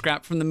honestly been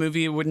scrapped from the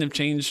movie. It wouldn't have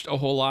changed a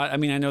whole lot. I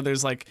mean, I know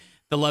there's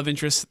the love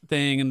interest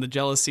thing and the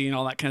jealousy and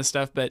all that kind of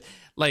stuff, but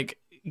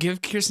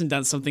give Kirsten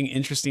Dunst something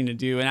interesting to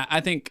do. And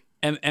I think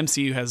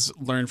MCU has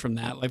learned from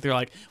that.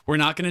 They're we're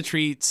not going to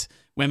treat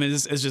women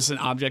as just an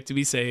object to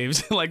be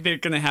saved. They're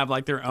going to have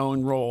their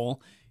own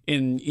role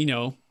in,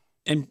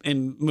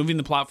 in moving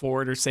the plot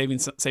forward or saving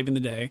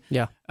the day.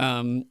 Yeah.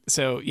 I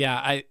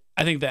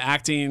think the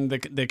acting,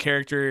 the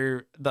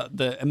character,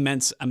 the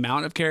immense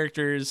amount of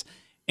characters,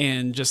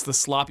 and just the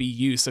sloppy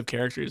use of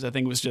characters, I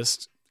think it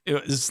was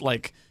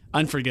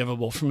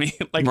unforgivable for me.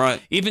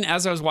 Even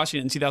as I was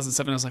watching it in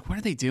 2007, I was like, what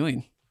are they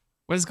doing?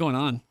 What is going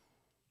on?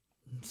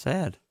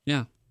 Sad.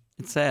 Yeah.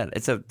 It's sad.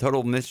 It's a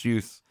total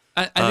misuse.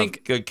 I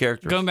think good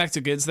characters. Going back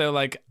to goods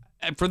though,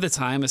 for the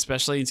time,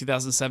 especially in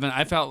 2007,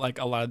 I felt like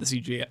a lot of the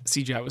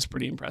CGI was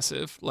pretty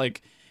impressive. I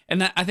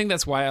think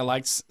that's why I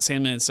liked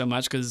Sandman so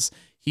much, because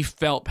he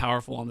felt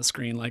powerful on the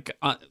screen,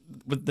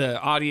 with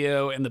the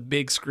audio and the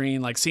big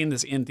screen, seeing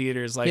this in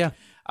theaters. I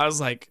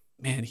was like,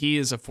 man, he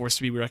is a force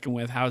to be reckoned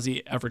with. How is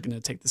he ever going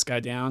to take this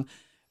guy down?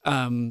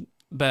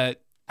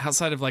 But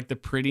outside of the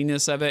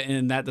prettiness of it,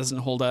 and that doesn't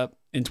hold up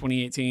in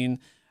 2018.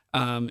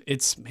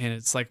 It's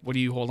what do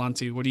you hold on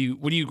to? What do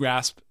you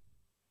grasp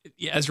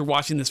as you're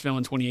watching this film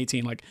in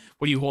 2018? What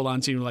do you hold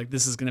on to?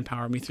 This is going to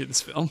power me through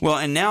this film. Well,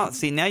 and now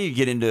you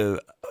get into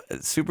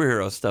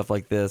superhero stuff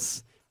like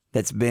this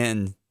that's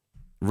been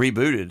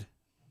rebooted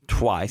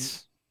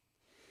twice.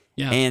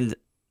 Yeah. And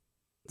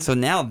so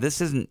now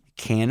this isn't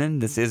canon.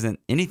 This isn't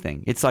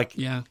anything. It's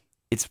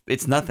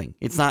it's nothing.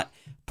 It's not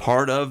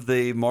part of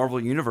the Marvel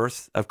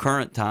universe of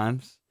current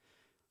times.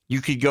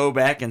 You could go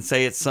back and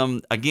say it's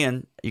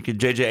you could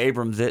J.J.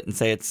 Abrams it and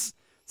say it's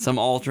some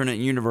alternate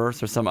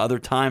universe or some other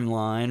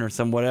timeline or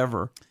some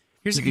whatever.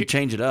 You could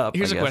change it up.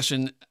 Here's a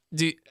question.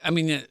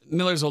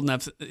 Miller's old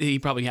enough, he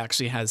probably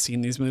actually has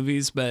seen these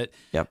movies, but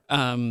yep.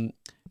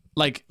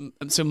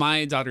 So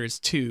my daughter is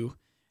 2.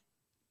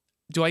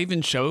 Do I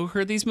even show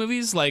her these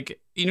movies?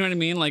 You know what I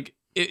mean?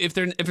 If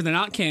they're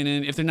not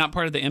canon, if they're not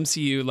part of the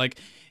MCU,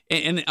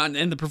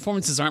 and the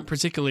performances aren't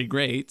particularly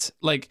great,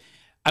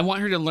 I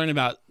want her to learn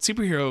about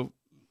superheroes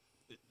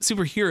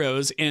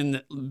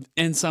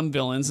and some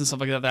villains and stuff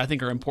like that I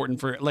think are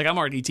important for. I'm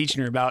already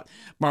teaching her about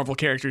Marvel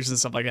characters and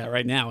stuff like that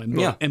right now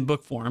in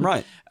book form.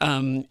 Right.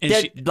 And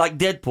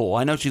Deadpool.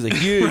 I know she's a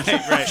huge.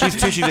 right.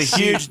 She's a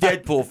huge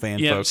Deadpool fan.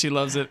 Yeah, folks. she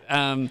loves it.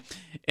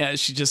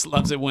 She just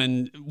loves it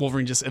when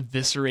Wolverine just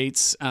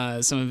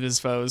eviscerates some of his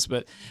foes.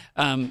 But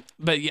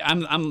yeah,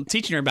 I'm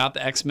teaching her about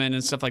the X-Men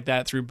and stuff like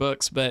that through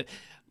books. But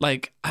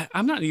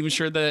I'm not even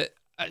sure that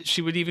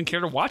she would even care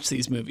to watch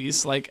these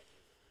movies.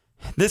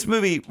 This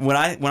movie, when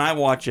I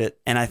watch it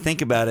and I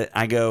think about it,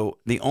 I go,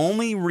 the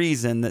only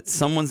reason that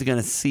someone's going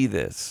to see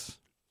this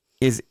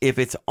is if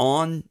it's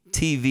on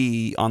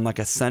TV on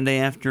a Sunday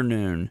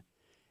afternoon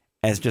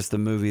as just a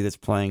movie that's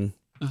playing.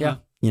 Yeah.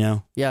 You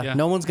know? Yeah.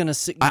 No one's going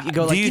to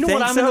go do you know think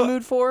what I'm in so? the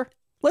mood for?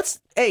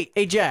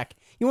 Hey, Jack,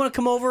 you want to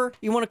come over?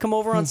 You want to come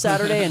over on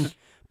Saturday and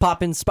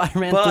pop in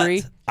Spider-Man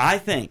 3? I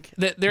think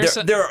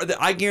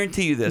I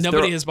guarantee you this.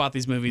 Nobody has bought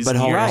these movies. But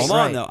hold on,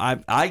 Right. though.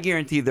 I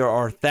guarantee there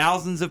are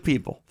thousands of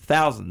people,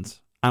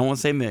 I won't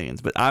say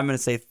millions, but I'm going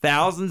to say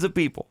thousands of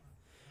people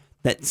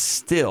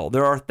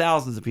there are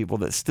thousands of people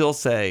that still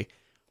say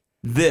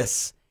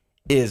this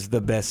is the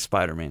best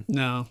Spider-Man.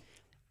 No.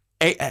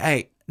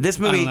 Hey, this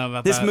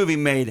movie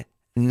made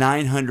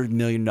 $900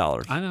 million.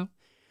 I know.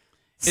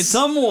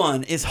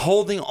 Someone is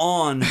holding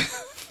on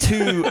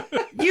to.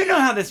 You know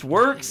how this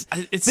works.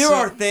 There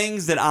are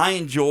things that I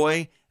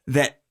enjoy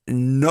that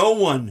no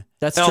one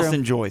else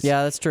enjoys.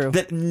 Yeah, that's true.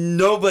 That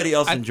nobody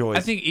else enjoys.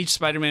 I think each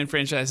Spider-Man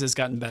franchise has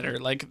gotten better.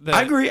 Like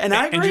I agree.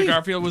 Andrew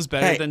Garfield was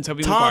better than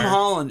Tobey Maguire. Tom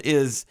Holland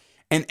is,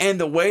 and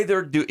the way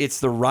it's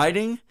the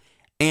writing,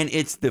 and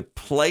it's the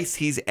place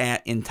he's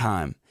at in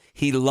time.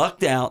 He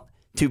lucked out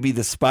to be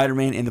the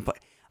Spider-Man in the.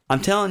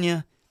 I'm telling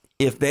you,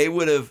 if they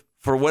would have,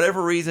 for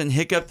whatever reason,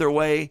 hiccuped their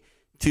way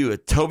to a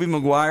Tobey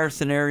Maguire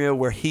scenario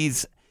where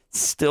he's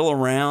still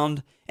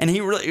around, and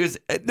he really is.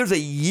 There's a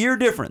year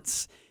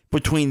difference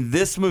between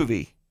this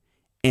movie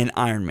and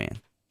Iron Man.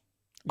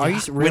 Are you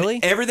really?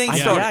 When everything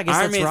started. Yeah, I guess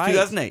Iron that's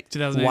Man's right.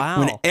 2008. Wow.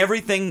 When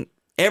everything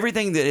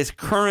that is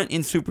current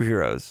in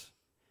superheroes,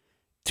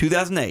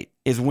 2008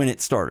 is when it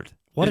started.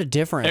 What a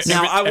difference.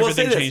 Now I will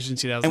say Everything this, changed in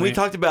 2008. and we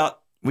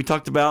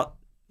talked about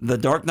the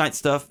Dark Knight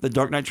stuff, the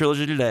Dark Knight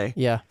trilogy today.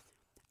 Yeah.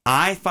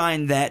 I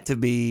find that to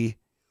be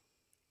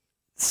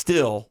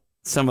still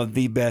some of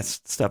the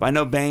best stuff. I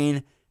know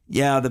Bane,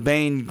 the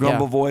Bane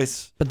grumble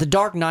voice, But the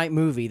Dark Knight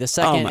movie, the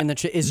second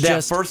is that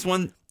just first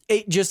one.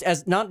 It just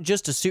as not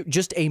just a suit,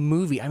 just a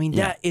movie. I mean,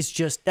 that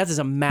is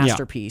a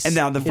masterpiece. And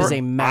now the first, is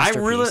a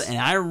masterpiece.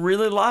 I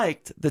really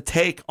liked the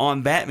take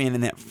on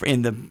Batman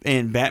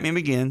in Batman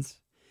Begins,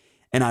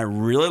 and I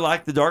really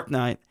liked the Dark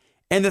Knight.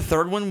 And the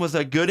third one was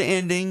a good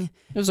ending.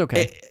 It was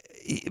okay.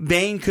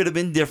 Bane could have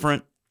been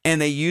different, and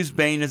they used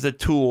Bane as a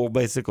tool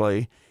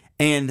basically,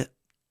 and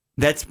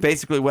that's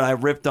basically what I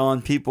ripped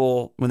on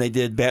people when they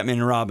did Batman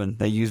and Robin.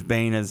 They used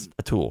Bane as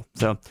a tool.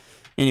 So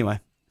anyway.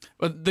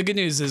 Well, the good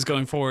news is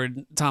going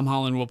forward, Tom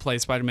Holland will play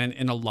Spider-Man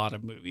in a lot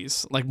of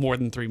movies, like more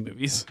than 3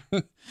 movies.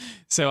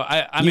 So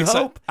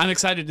I'm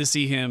excited to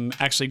see him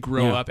actually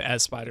grow up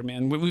as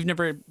Spider-Man. We've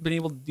never been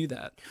able to do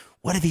that.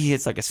 What if he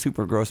hits like a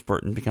super growth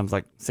spurt and becomes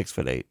like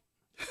 6'8"?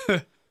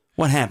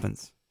 What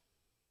happens?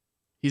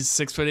 He's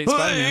 6'8"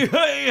 Spider-Man.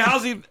 Hey,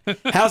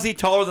 how's he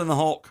taller than the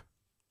Hulk?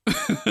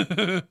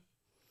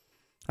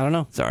 I don't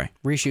know. Sorry.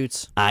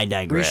 Reshoots. I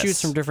digress.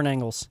 Reshoots from different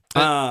angles.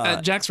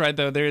 Jack's right,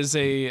 though. There's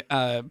a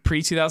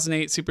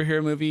pre-2008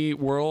 superhero movie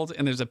world,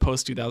 and there's a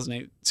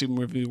post-2008 super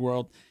movie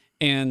world.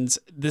 And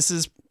this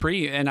is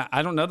pre, and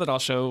I don't know that I'll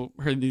show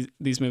her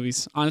these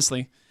movies,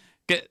 honestly.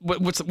 What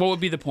would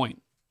be the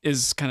point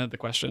is kind of the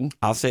question.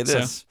 I'll say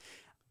this. So,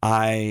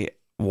 I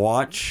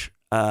watch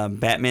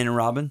Batman and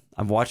Robin.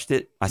 I've watched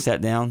it. I sat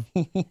down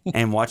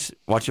and watched it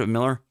with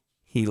Miller.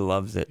 He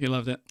loves it. He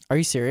loved it. Are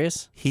you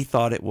serious? He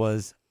thought it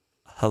was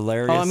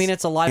hilarious. Oh, I mean,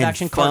 it's a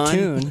live-action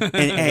cartoon.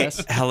 and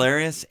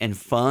hilarious and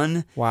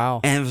fun.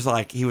 Wow. And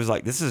he was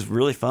like, this is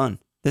really fun.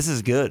 This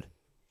is good.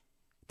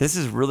 This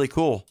is really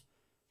cool.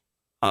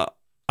 I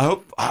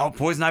hope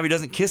Poison Ivy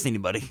doesn't kiss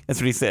anybody. That's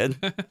what he said.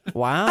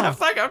 Wow. I was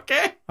like,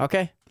 okay.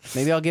 Okay.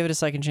 Maybe I'll give it a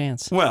second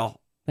chance. Well,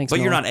 thanks, but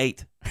Miller. you're not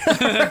 8.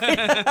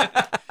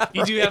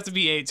 You do have to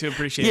be 8 to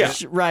appreciate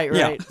it. Right.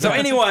 Yeah. So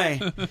anyway,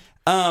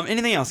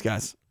 anything else,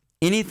 guys?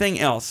 Anything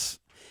else?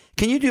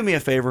 Can you do me a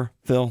favor,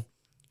 Phil?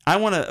 I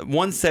want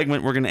one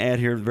segment we're going to add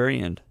here at the very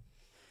end,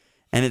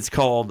 and it's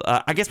called.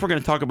 I guess we're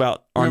going to talk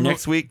about our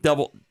next week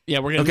double. Yeah,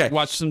 we're going to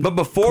watch some. But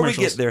before we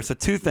get there, so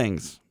 2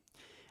 things.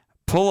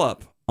 Pull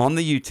up on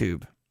the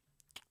YouTube.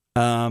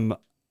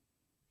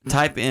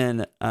 Type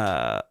in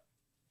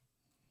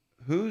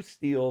who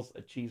steals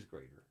a cheese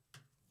grater.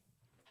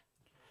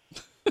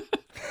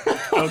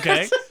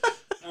 Okay.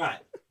 All right.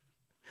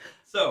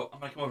 So I'm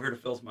gonna come over here to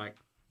Phil's mic.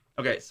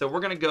 Okay, so we're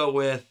gonna go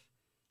with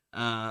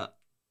the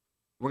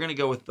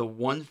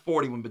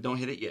 140 one, but don't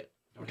hit it yet.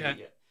 Don't hit it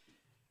yet.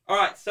 All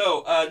right,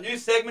 so new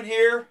segment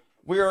here.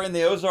 We are in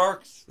the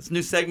Ozarks. This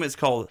new segment is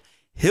called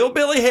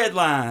Hillbilly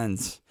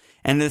Headlines.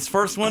 And this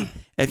first one,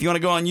 if you want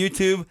to go on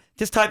YouTube,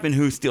 just type in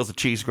who steals a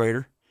cheese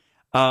grater.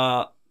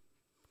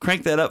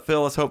 Crank that up,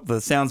 Phil. Let's hope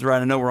the sound's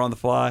right. I know we're on the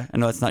fly. I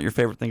know it's not your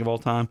favorite thing of all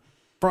time.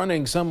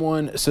 Confronting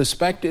someone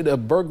suspected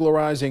of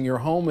burglarizing your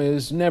home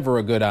is never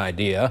a good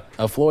idea.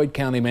 A Floyd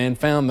County man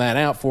found that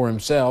out for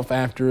himself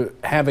after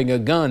having a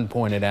gun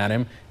pointed at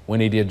him when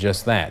he did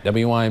just that.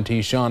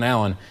 WYMT's Sean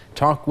Allen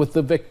talked with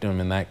the victim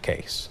in that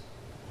case.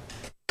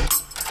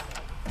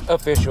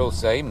 Officials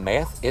say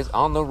meth is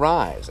on the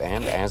rise,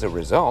 and as a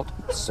result,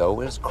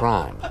 so is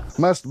crime.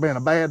 Must have been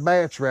a bad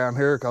batch around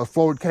here because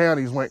Floyd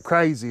County's went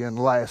crazy in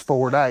the last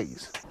 4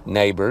 days.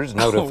 Neighbors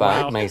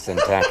notified Mason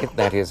Tackett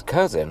that his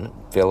cousin,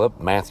 Philip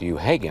Matthew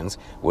Higgins,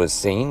 was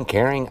seen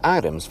carrying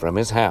items from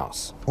his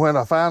house. When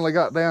I finally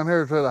got down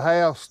here to the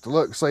house to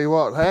look see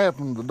what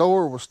happened, the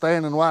door was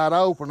standing wide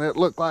open. It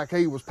looked like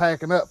he was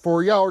packing up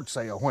for a yard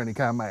sale when he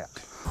come out.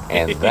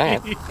 And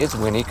that is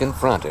when he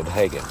confronted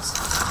Higgins.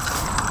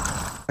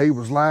 He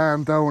was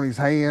lying, throwing his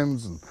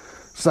hands and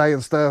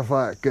saying stuff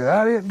like,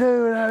 I didn't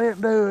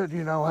do it.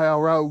 You know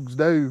how rogues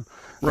do.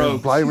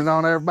 And blaming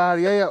on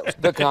everybody else.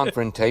 The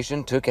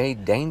confrontation took a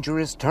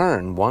dangerous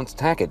turn once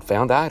Tackett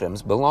found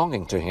items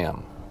belonging to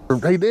him.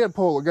 He did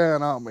pull a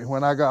gun on me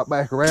when I got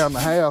back around the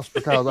house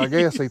because I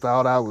guess he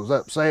thought I was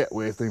upset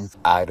with him.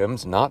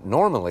 Items not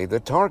normally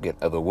the target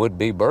of a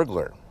would-be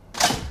burglar.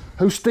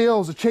 Who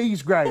steals a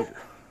cheese grater?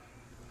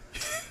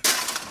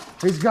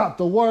 He's got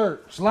the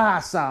works,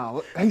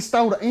 Lysol. He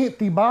stole an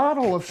empty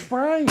bottle of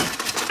spray.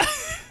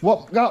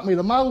 What got me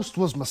the most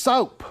was my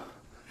soap.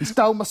 He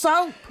stole my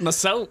soap. My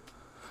soap.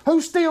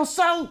 Who steals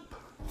soap?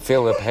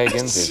 Philip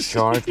Higgins is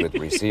charged with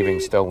receiving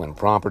stolen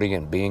property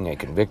and being a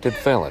convicted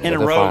felon with a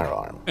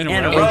firearm. And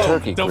in a road.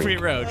 Turkey Don't Creek,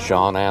 forget road.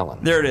 Sean Allen.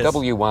 There it is.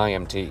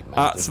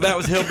 WYMT. So that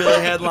was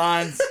Hillbilly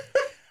Headlines.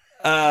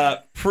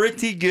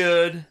 Pretty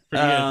good.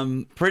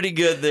 Pretty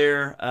good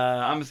there.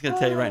 I'm just going to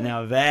tell you right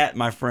now, that,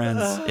 my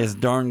friends, is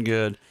darn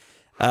good.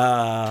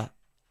 We're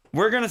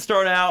going to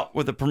start out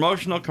with a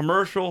promotional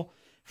commercial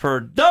for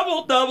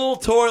Double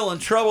Toil and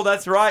Trouble.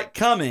 That's right,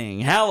 coming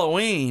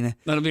Halloween.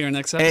 That'll be our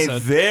next episode. A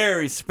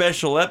very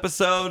special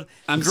episode.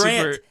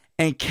 Grant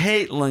and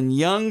Caitlin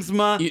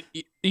Youngsma.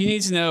 You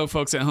need to know,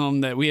 folks at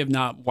home, that we have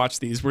not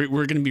watched these. We're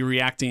going to be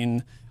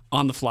reacting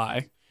on the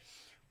fly.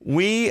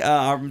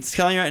 I'm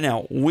telling you right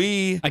now,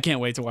 I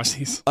can't wait to watch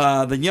these.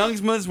 The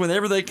Youngsmas,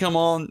 whenever they come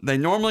on, they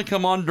normally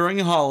come on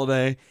during a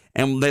holiday,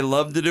 and they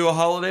love to do a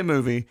holiday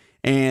movie.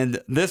 And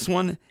this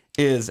one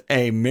is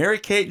a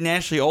Mary-Kate and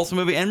Ashley Olsen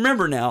movie. And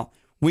remember now,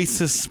 we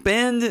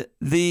suspend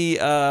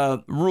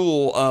the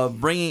rule of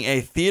bringing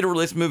a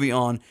theater-release movie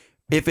on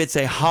if it's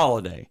a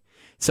holiday.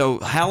 So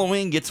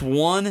Halloween gets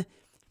one.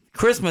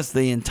 Christmas,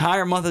 the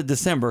entire month of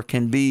December,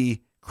 can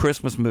be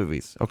Christmas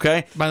movies,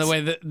 okay? By the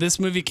way, this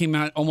movie came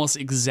out almost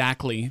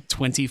exactly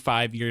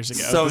 25 years ago.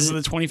 So this is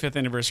the 25th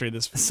anniversary of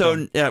this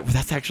film.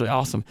 That's actually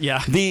awesome.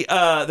 Yeah.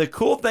 The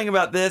cool thing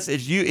about this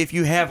is if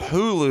you have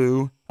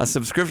Hulu, a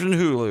subscription to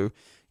Hulu,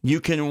 you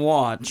can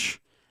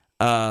watch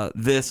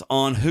this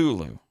on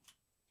Hulu.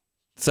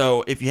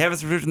 So if you have a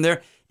subscription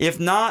there, if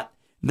not,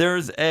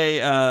 there's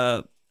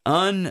a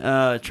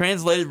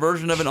untranslated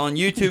version of it on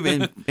YouTube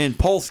in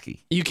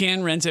Polski. You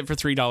can rent it for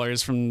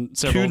 $3 from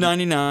several.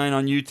 $2.99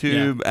 on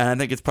YouTube, and I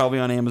think it's probably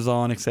on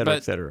Amazon, et cetera,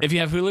 et cetera. If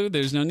you have Hulu,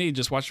 there's no need.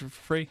 Just watch it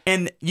for free.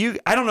 And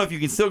I don't know if you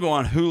can still go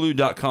on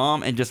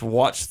Hulu.com and just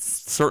watch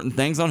certain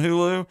things on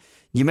Hulu.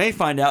 You may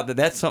find out that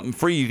that's something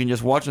free you can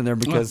just watch in there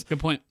because, good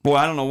point. Boy,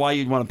 I don't know why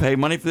you'd want to pay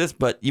money for this,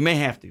 but you may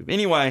have to.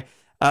 Anyway,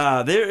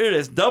 there it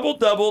is. Double,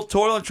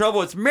 Toil and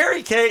Trouble. It's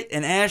Mary-Kate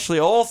and Ashley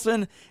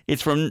Olsen.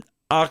 It's from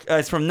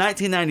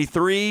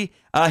 1993.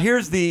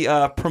 Here's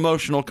the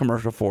promotional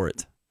commercial for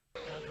it.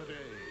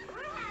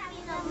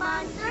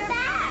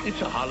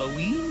 It's a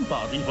Halloween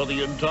party for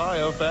the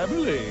entire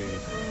family.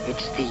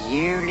 It's the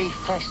yearly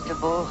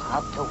festival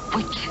of the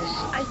witches.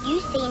 Are you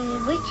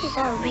saying witches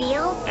are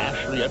real?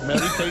 Ashley and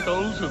Mary-Kate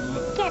Olsen.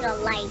 Get a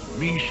life.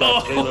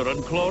 Mesha Taylor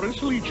and Cloris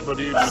Leachman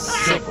in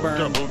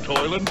Double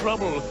Toil and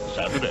Trouble.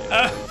 Saturday.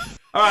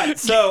 All right,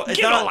 so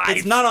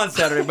it's not on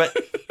Saturday, but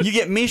you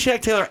get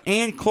Meshack Taylor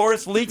and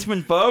Cloris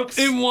Leachman, folks.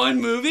 In one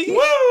movie? Woo!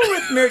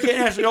 With Mary-Kate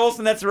and Ashley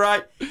Olsen, that's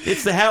right.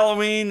 It's the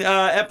Halloween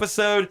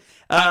episode.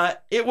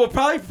 It will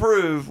probably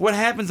prove what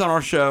happens on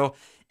our show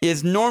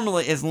is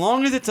normally, as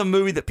long as it's a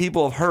movie that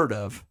people have heard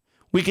of,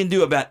 we can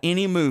do about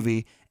any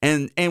movie,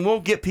 and we'll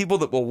get people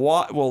that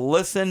will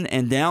listen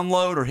and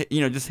download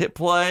or just hit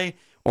play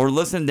or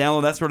listen,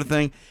 download, that sort of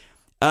thing.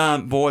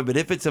 But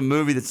if it's a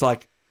movie that's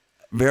like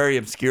very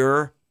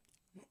obscure,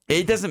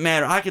 it doesn't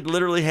matter. I could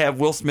literally have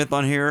Will Smith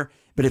on here,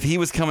 but if he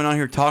was coming on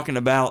here talking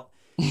about,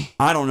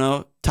 I don't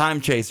know,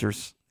 Time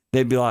Chasers,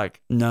 they'd be like,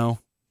 no.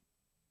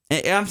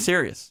 And I'm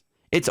serious.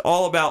 It's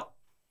all about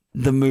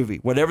the movie,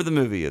 whatever the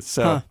movie is.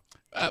 So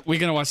we're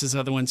going to watch this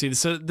other one too.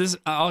 So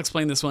I'll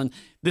explain this one.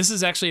 This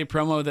is actually a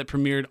promo that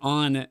premiered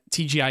on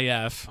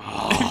TGIF.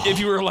 Oh. If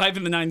you were alive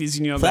in the 90s,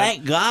 you know about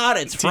Thank God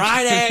it's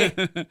Friday.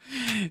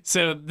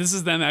 So this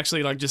is them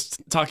actually like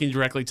just talking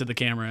directly to the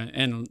camera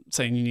and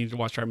saying you need to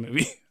watch our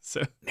movie.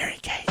 So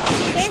Mary-Kate.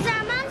 Here's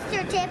our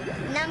monster tip,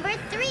 number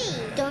 3.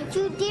 Don't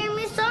you dare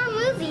miss our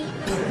movie.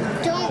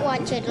 Don't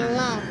watch it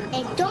alone.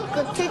 And don't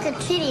go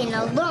trick-or-treating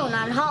alone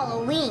on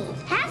Halloween.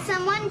 Have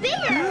someone bigger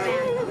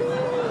around.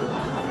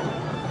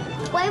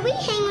 While we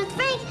hang with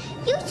Frank,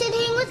 you should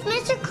hang with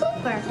Mr.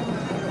 Cooper.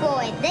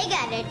 Boy, they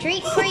got a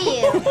treat for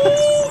you.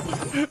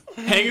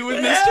 Hanging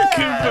with Mr.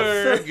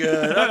 Cooper. So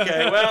good.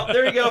 Okay, well,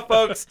 there you go,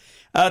 folks.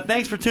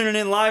 Thanks for tuning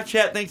in live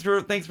chat. Thanks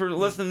for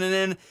listening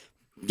in.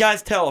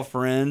 Guys, tell a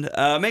friend.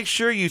 Make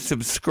sure you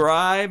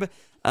subscribe,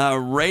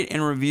 rate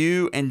and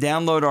review, and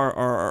download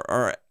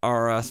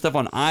our stuff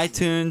on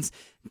iTunes.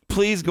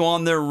 Please go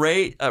on there,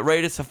 rate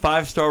us a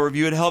 5-star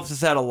review. It helps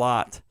us out a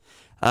lot.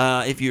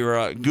 If you're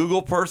a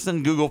Google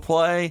person, Google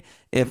Play.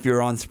 If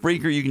you're on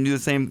Spreaker, you can do the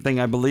same thing,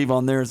 I believe,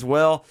 on there as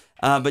well.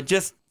 But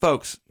just,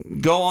 folks,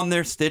 go on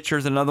there.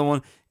 Stitcher's another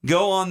one.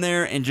 go on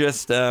there and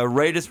just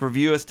rate us,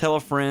 review us, tell a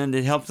friend.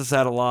 It helps us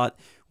out a lot.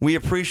 We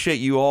appreciate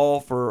you all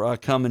for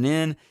coming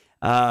in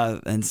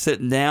and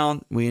sitting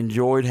down. We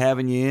enjoyed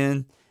having you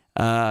in.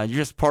 You're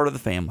just part of the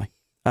family.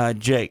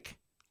 Jake,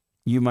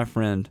 you, my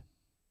friend,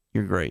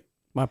 you're great.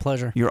 My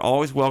pleasure. You're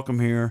always welcome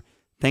here.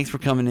 Thanks for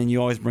coming in.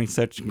 You always bring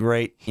such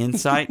great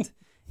insight,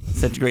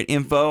 such great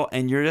info,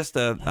 and you're just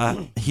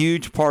a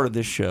huge part of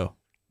this show.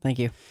 Thank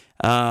you.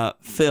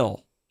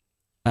 Phil,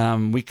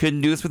 we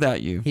couldn't do this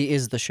without you. He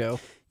is the show.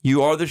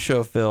 You are the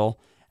show, Phil,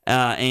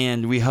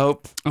 and we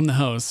hope... I'm the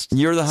host.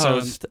 You're the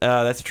host.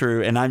 That's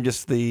true, and I'm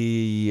just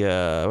the...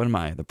 what am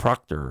I? The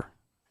proctor.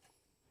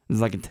 It's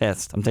like a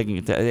test. I'm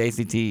taking the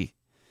ACT.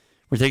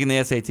 We're taking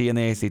the SAT and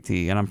the ACT,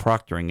 and I'm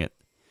proctoring it.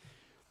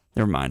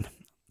 Never mind.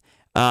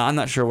 I'm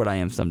not sure what I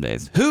am some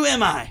days. Who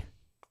am I?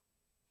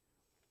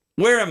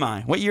 Where am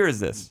I? What year is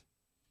this?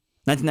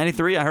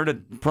 1993? I heard a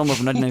promo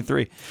from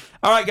 1993.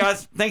 All right,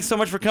 guys. Thanks so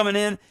much for coming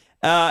in.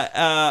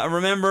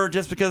 Remember,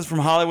 just because it's from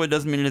Hollywood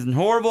doesn't mean it isn't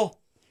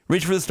horrible.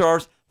 Reach for the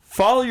stars.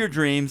 Follow your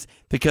dreams,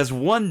 because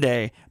one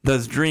day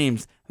those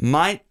dreams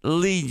might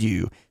lead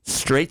you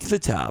straight to the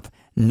top.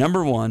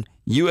 Number 1,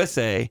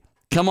 USA.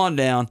 Come on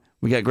down.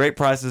 We got great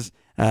prices.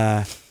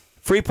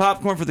 Free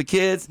popcorn for the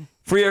kids.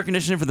 Free air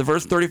conditioning for the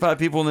first 35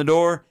 people in the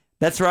door.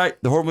 That's right,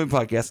 the Horror Movie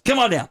Podcast. Come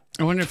on down.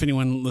 I wonder if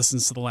anyone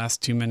listens to the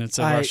last 2 minutes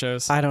of our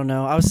shows. I don't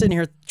know. I was sitting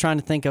here trying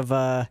to think of,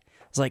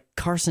 it's like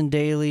Carson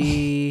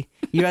Daly.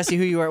 You asked me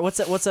who you are. What's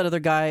that other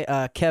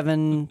guy,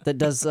 Kevin, that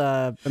does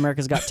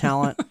America's Got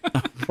Talent?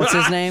 What's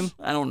his name?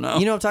 I don't know.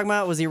 You know what I'm talking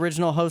about? Was the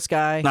original host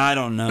guy? I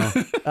don't know.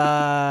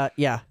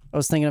 Yeah, I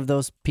was thinking of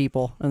those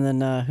people. And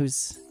then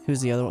who's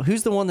the other one?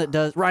 Who's the one that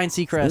does Ryan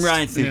Seacrest?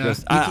 Ryan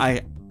Seacrest.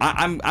 Yeah.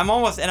 I'm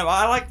almost, and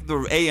I like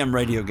the AM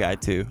radio guy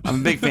too.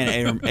 I'm a big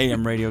fan of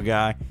AM radio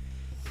guy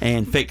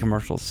and fake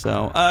commercials.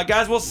 So,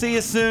 guys, we'll see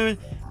you soon.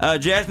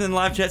 Jasmine in the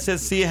live chat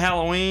says, see you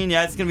Halloween.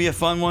 Yeah, it's going to be a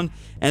fun one.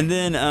 And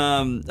then,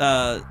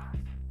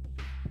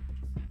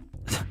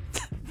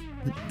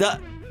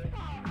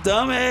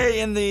 Dumb A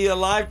in the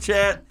live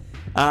chat.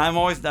 I'm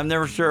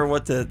never sure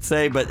what to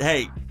say, but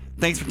hey,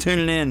 thanks for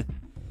tuning in.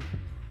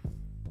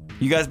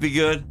 You guys be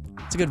good.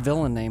 It's a good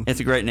villain name. It's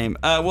a great name.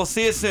 We'll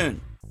see you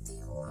soon.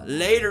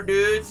 Later,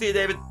 dude. See you,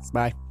 David.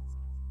 Bye.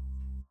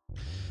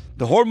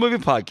 The Horror Movie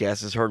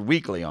Podcast is heard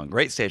weekly on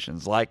great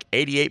stations like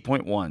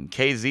 88.1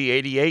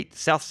 KZ88,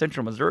 South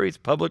Central Missouri's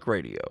Public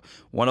Radio,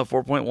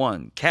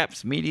 104.1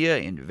 Caps Media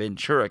in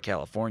Ventura,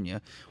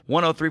 California,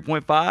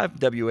 103.5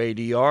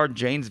 WADR,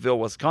 Janesville,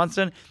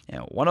 Wisconsin,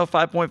 and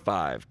 105.5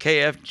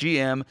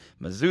 KFGM,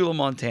 Missoula,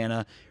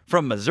 Montana,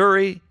 from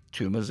Missouri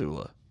to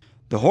Missoula.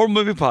 The Horror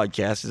Movie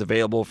Podcast is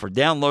available for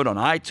download on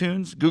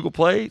iTunes, Google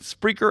Play,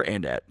 Spreaker,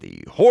 and at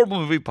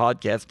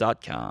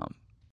thehorrormoviepodcast.com.